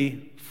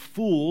merely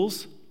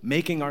fools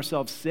making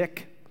ourselves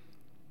sick,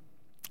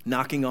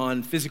 knocking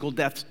on physical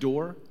death's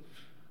door.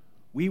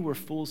 We were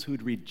fools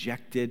who'd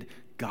rejected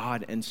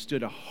God and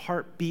stood a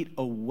heartbeat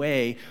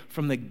away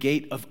from the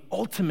gate of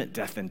ultimate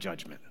death and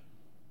judgment.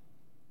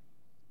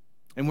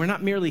 And we're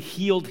not merely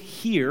healed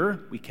here,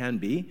 we can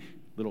be,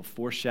 little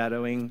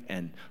foreshadowing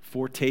and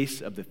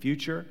foretastes of the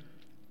future,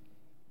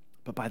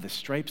 but by the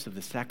stripes of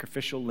the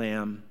sacrificial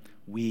lamb,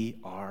 we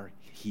are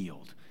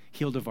healed.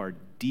 Healed of our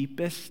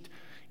deepest,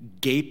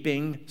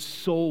 gaping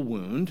soul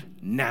wound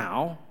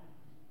now.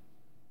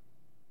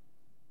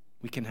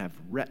 We can have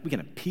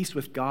peace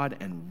with God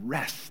and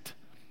rest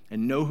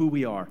and know who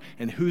we are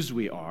and whose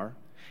we are.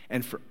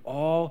 And for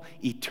all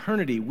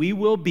eternity, we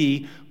will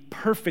be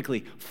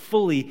perfectly,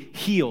 fully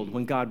healed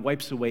when God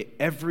wipes away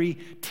every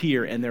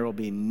tear, and there will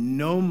be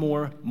no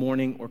more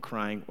mourning or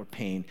crying or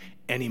pain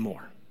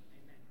anymore.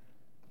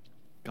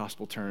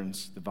 Gospel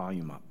turns the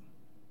volume up.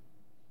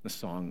 The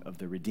song of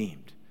the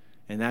redeemed.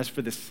 And as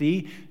for the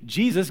sea,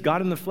 Jesus,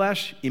 God in the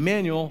flesh,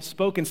 Emmanuel,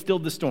 spoke and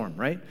stilled the storm,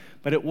 right?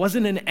 But it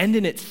wasn't an end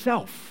in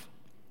itself.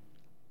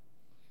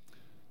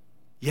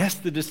 Yes,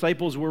 the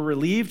disciples were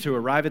relieved to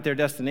arrive at their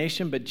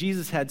destination, but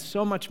Jesus had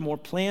so much more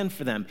planned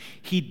for them.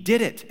 He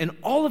did it in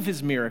all of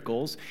his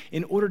miracles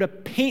in order to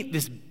paint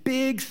this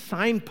big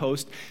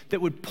signpost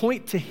that would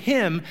point to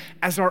him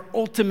as our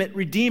ultimate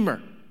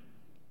redeemer.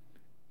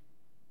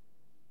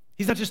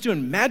 He's not just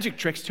doing magic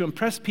tricks to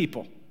impress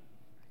people.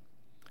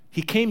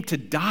 He came to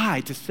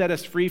die to set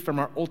us free from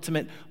our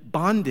ultimate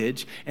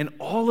bondage, and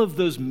all of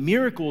those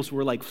miracles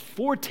were like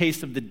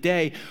foretastes of the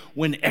day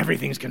when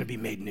everything's going to be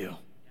made new.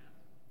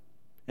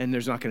 And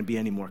there's not going to be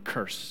any more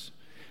curse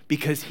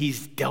because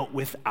he's dealt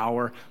with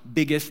our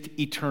biggest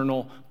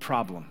eternal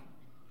problem.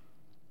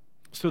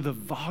 So the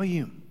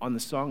volume on the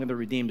Song of the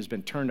Redeemed has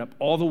been turned up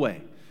all the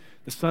way.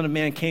 The Son of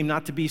Man came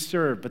not to be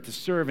served, but to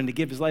serve and to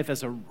give his life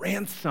as a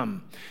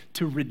ransom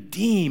to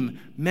redeem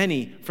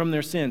many from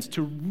their sins,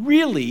 to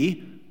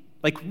really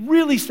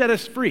set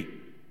us free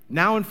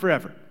now and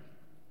forever.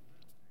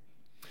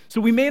 So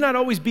we may not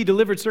always be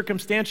delivered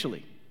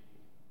circumstantially.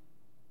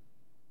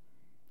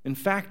 In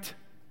fact,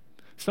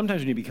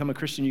 sometimes when you become a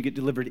Christian, you get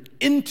delivered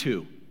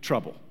into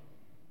trouble.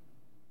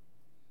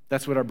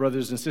 That's what our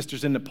brothers and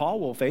sisters in Nepal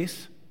will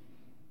face.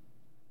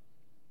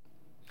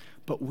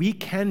 But we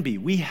can be,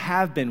 we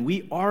have been,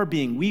 we are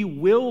being, we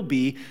will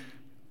be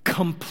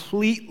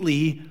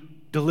completely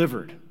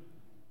delivered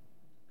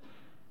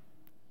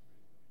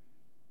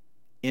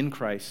in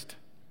Christ,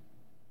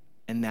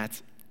 and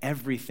that's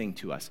everything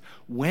to us.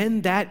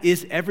 When that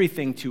is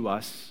everything to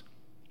us,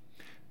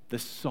 the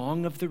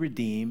Song of the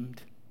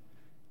Redeemed,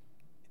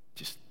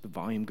 just the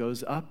volume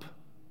goes up,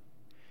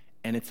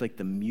 and it's like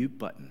the mute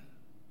button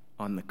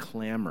on the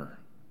clamor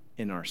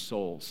in our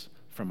souls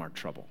from our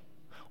trouble.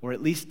 Or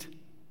at least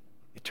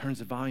it turns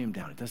the volume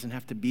down. It doesn't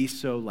have to be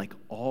so like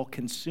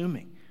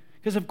all-consuming.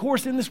 Because of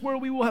course in this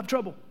world we will have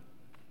trouble.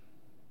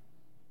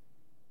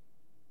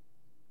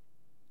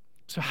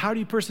 So how do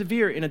you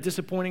persevere in a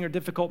disappointing or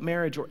difficult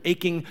marriage or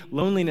aching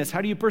loneliness?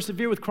 How do you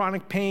persevere with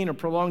chronic pain or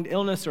prolonged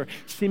illness or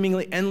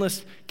seemingly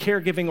endless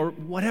caregiving or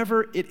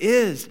whatever it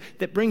is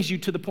that brings you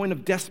to the point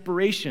of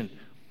desperation?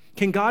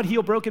 Can God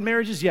heal broken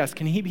marriages? Yes.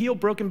 Can he heal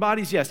broken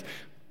bodies? Yes.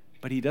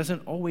 But he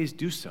doesn't always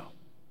do so.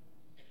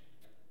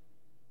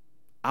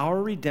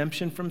 Our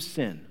redemption from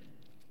sin,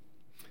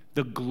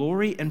 the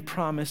glory and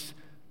promise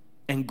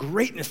and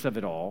greatness of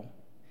it all,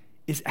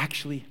 is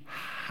actually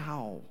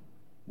how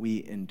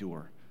we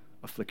endure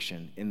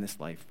affliction in this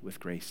life with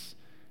grace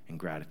and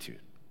gratitude.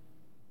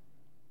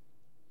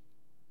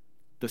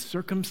 The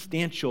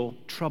circumstantial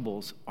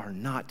troubles are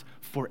not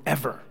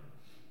forever.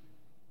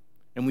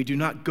 And we do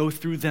not go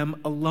through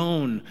them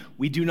alone.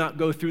 We do not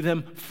go through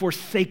them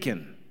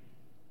forsaken.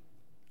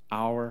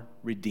 Our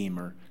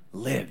Redeemer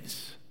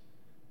lives.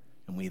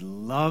 And we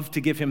love to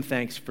give him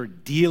thanks for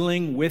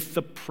dealing with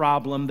the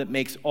problem that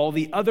makes all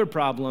the other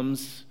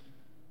problems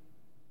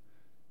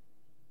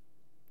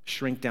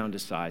shrink down to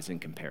size in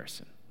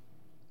comparison.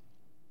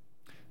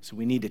 So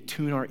we need to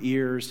tune our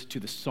ears to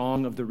the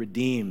Song of the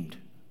Redeemed.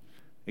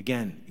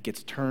 Again, it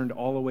gets turned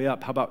all the way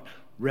up. How about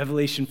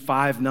Revelation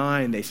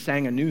 5:9? They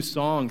sang a new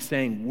song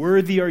saying,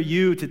 "Worthy are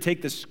you to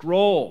take the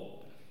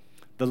scroll,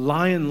 the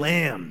lion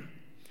lamb,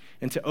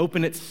 and to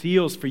open its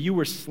seals, for you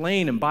were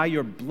slain, and by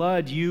your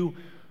blood you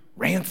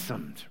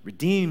ransomed,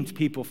 redeemed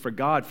people for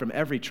God from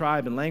every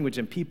tribe and language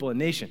and people and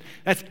nation."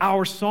 That's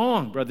our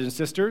song, brothers and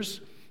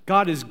sisters.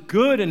 God is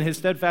good and his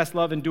steadfast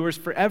love endures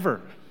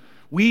forever.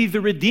 We,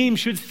 the redeemed,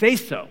 should say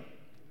so.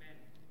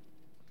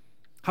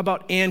 How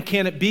about "And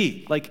Can It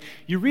Be"? Like,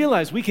 you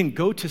realize we can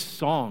go to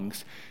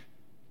songs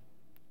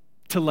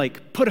to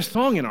put a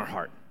song in our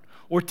heart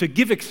or to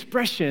give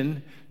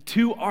expression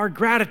to our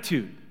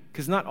gratitude,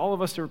 because not all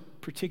of us are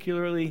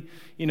particularly,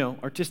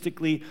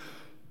 artistically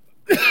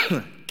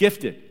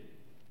gifted.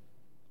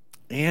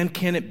 And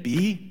can it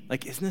be?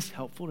 Isn't this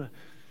helpful to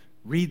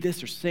read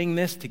this or sing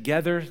this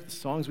together? The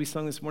songs we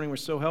sung this morning were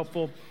so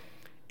helpful.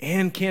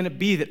 And can it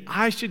be that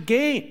I should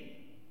gain?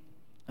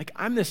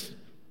 I'm this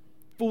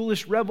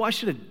foolish rebel. I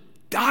should have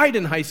died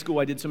in high school.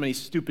 I did so many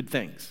stupid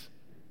things.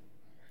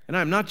 And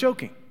I'm not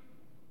joking.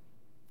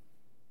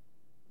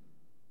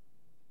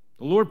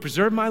 The Lord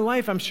preserved my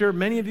life. I'm sure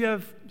many of you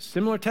have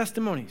similar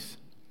testimonies.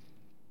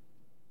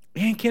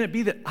 And can it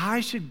be that I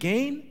should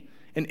gain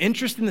an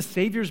interest in the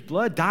Savior's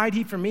blood? Died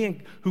he for me,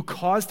 and who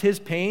caused his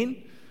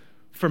pain?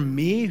 For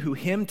me, who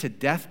him to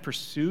death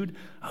pursued?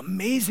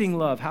 Amazing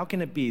love. How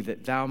can it be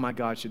that thou, my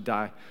God, should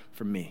die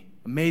for me?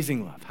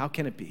 Amazing love. How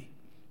can it be?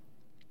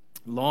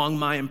 Long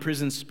my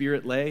imprisoned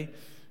spirit lay.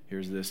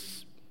 Here's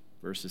this,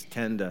 verses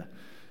 10 to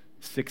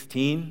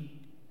 16.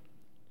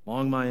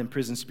 Long my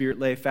imprisoned spirit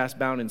lay, fast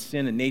bound in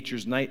sin and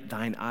nature's night.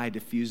 Thine eye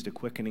diffused a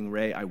quickening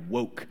ray. I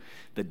woke,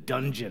 the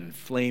dungeon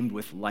flamed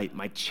with light.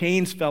 My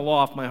chains fell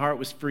off, my heart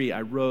was free.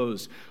 I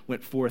rose,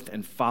 went forth,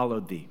 and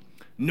followed thee.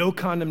 No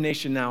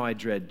condemnation now I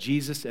dread.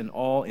 Jesus and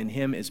all in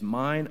him is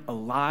mine.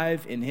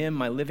 Alive in him,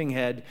 my living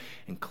head,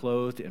 and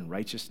clothed in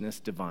righteousness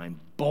divine.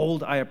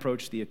 Bold I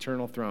approach the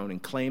eternal throne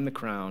and claim the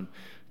crown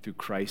through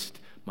Christ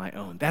my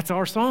own. That's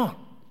our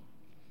song,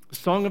 the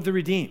song of the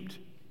redeemed.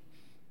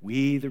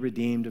 We, the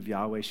redeemed of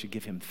Yahweh, should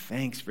give him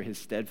thanks for his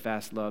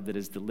steadfast love that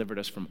has delivered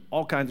us from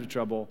all kinds of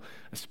trouble,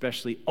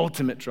 especially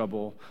ultimate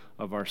trouble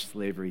of our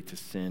slavery to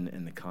sin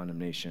and the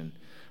condemnation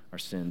our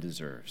sin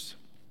deserves.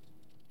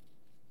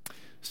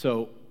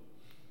 So,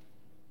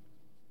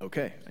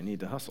 okay, I need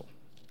to hustle.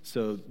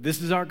 So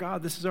this is our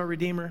God, this is our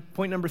Redeemer.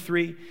 Point number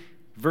 3,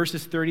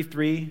 verses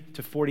 33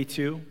 to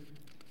 42.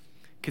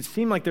 It could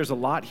seem like there's a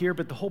lot here,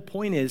 but the whole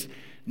point is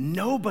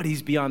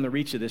nobody's beyond the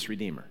reach of this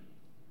Redeemer.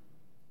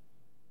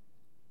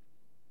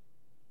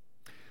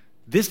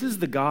 This is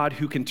the God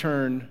who can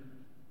turn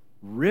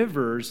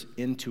rivers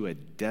into a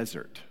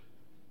desert.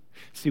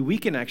 See, we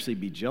can actually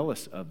be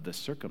jealous of the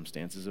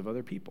circumstances of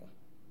other people.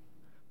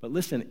 But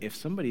listen, if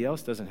somebody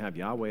else doesn't have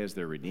Yahweh as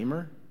their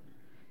Redeemer,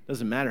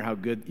 doesn't matter how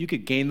good, you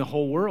could gain the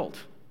whole world.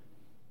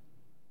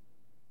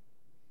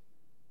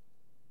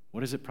 What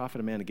does it profit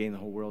a man to gain the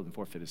whole world and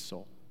forfeit his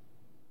soul?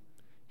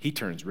 He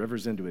turns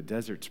rivers into a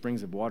desert,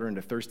 springs of water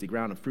into thirsty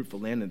ground, and fruitful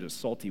land into a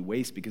salty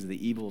waste because of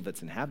the evil of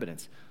its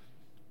inhabitants.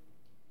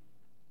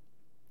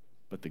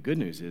 But the good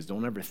news is,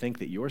 don't ever think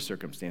that your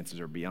circumstances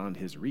are beyond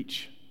his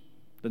reach.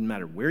 Doesn't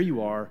matter where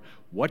you are,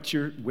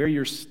 where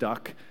you're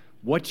stuck,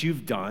 what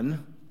you've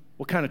done,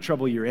 what kind of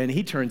trouble you're in.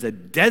 He turns a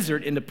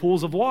desert into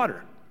pools of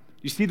water.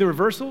 You see the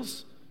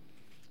reversals?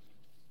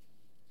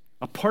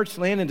 A parched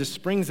land into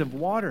springs of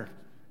water.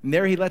 And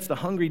there he lets the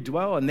hungry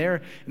dwell, and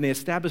they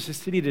establish a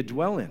city to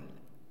dwell in.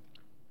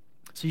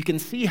 So you can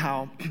see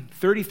how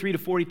 33 to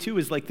 42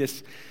 is like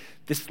this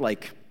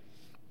like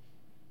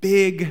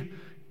big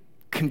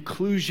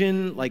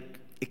conclusion, like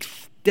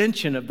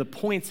extension of the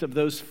points of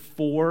those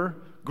 4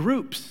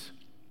 groups.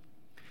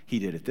 He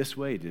did it this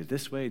way, he did it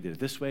this way, he did it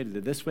this way, he did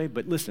it this way.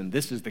 But listen,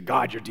 this is the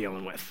God you're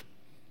dealing with.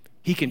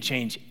 He can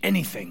change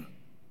anything.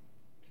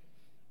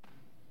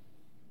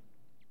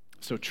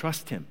 So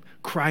trust him.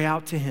 Cry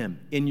out to him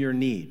in your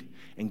need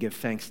and give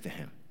thanks to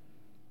him.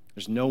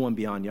 There's no one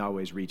beyond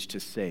Yahweh's reach to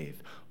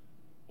save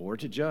or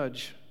to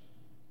judge.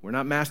 We're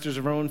not masters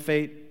of our own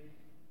fate.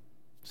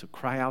 So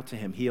cry out to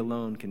him. He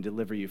alone can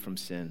deliver you from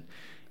sin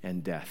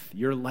and death.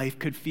 Your life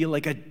could feel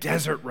like a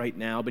desert right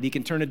now, but he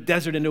can turn a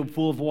desert into a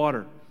pool of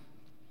water.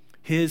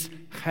 His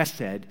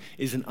chesed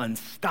is an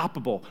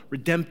unstoppable,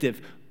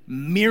 redemptive,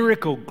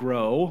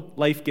 miracle-grow,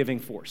 life-giving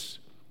force.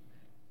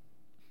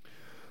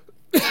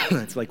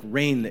 It's like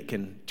rain that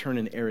can turn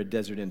an arid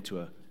desert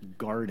into a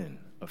garden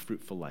of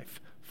fruitful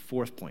life.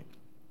 4th point,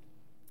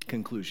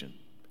 conclusion,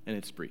 and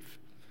it's brief.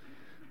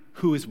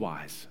 Who is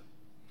wise?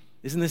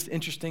 Isn't this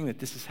interesting that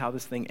this is how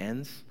this thing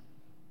ends?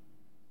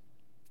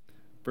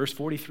 Verse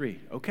 43,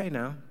 okay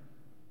now.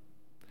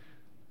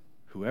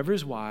 Whoever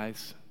is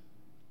wise,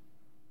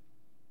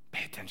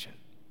 pay attention.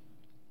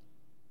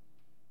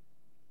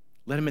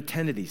 Let him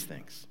attend to these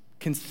things.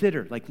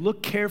 Consider,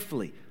 look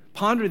carefully,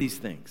 ponder these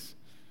things.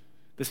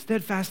 The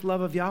steadfast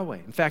love of Yahweh.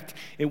 In fact,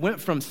 it went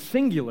from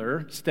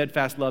singular,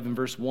 steadfast love in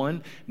verse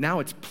 1, now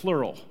it's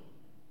plural.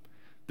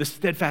 The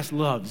steadfast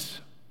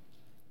loves.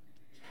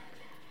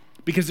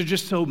 Because they're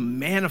just so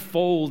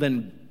manifold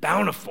and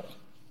bountiful.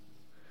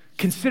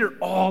 Consider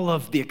all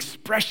of the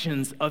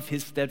expressions of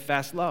his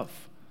steadfast love.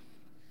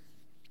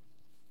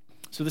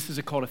 So this is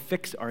a call to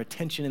fix our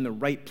attention in the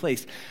right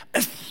place,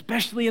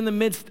 especially in the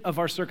midst of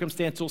our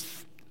circumstantial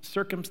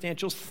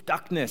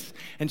stuckness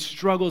and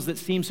struggles that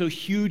seem so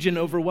huge and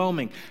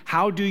overwhelming.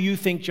 How do you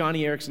think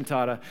Johnny Erickson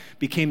Tada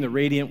became the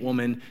radiant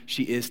woman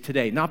she is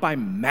today? Not by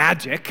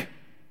magic.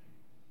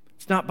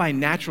 It's not by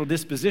natural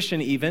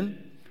disposition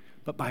even,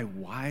 but by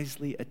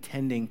wisely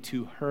attending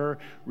to her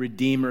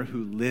Redeemer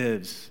who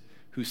lives,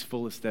 who's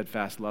full of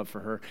steadfast love for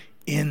her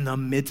in the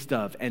midst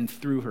of and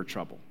through her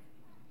trouble.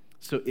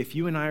 So if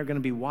you and I are going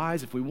to be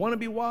wise, if we want to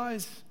be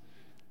wise,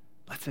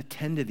 let's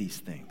attend to these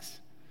things.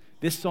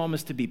 This psalm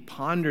is to be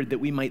pondered that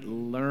we might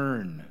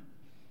learn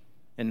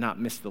and not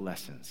miss the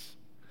lessons,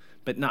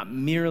 but not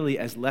merely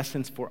as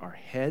lessons for our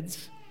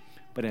heads,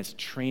 but as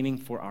training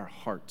for our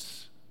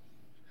hearts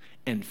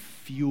and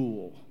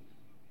fuel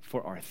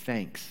for our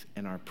thanks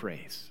and our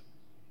praise.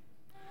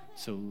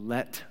 So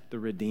let the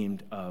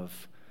redeemed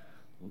of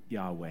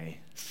Yahweh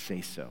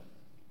say so.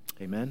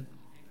 Amen?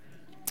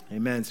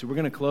 Amen. So we're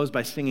going to close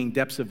by singing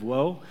Depths of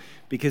Woe,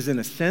 because in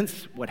a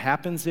sense, what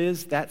happens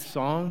is that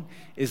song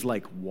is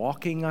like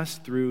walking us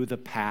through the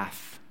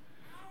path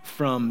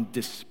from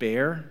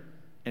despair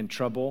and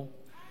trouble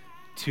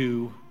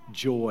to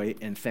joy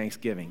and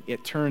thanksgiving.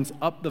 It turns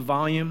up the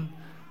volume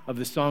of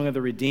the song of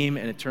the redeemed,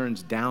 and it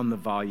turns down the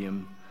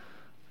volume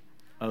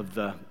of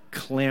the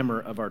clamor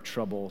of our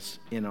troubles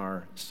in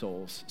our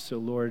souls. So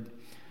Lord,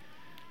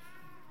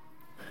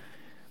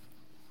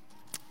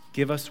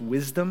 Give us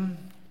wisdom.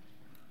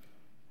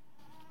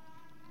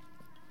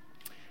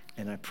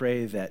 And I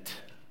pray that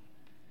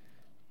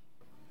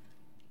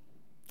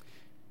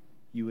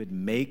you would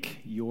make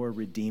your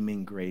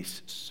redeeming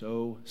grace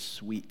so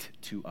sweet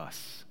to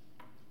us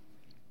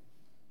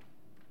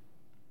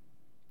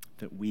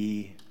that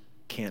we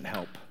can't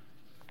help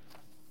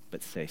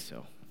but say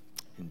so.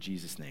 In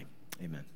Jesus' name, amen.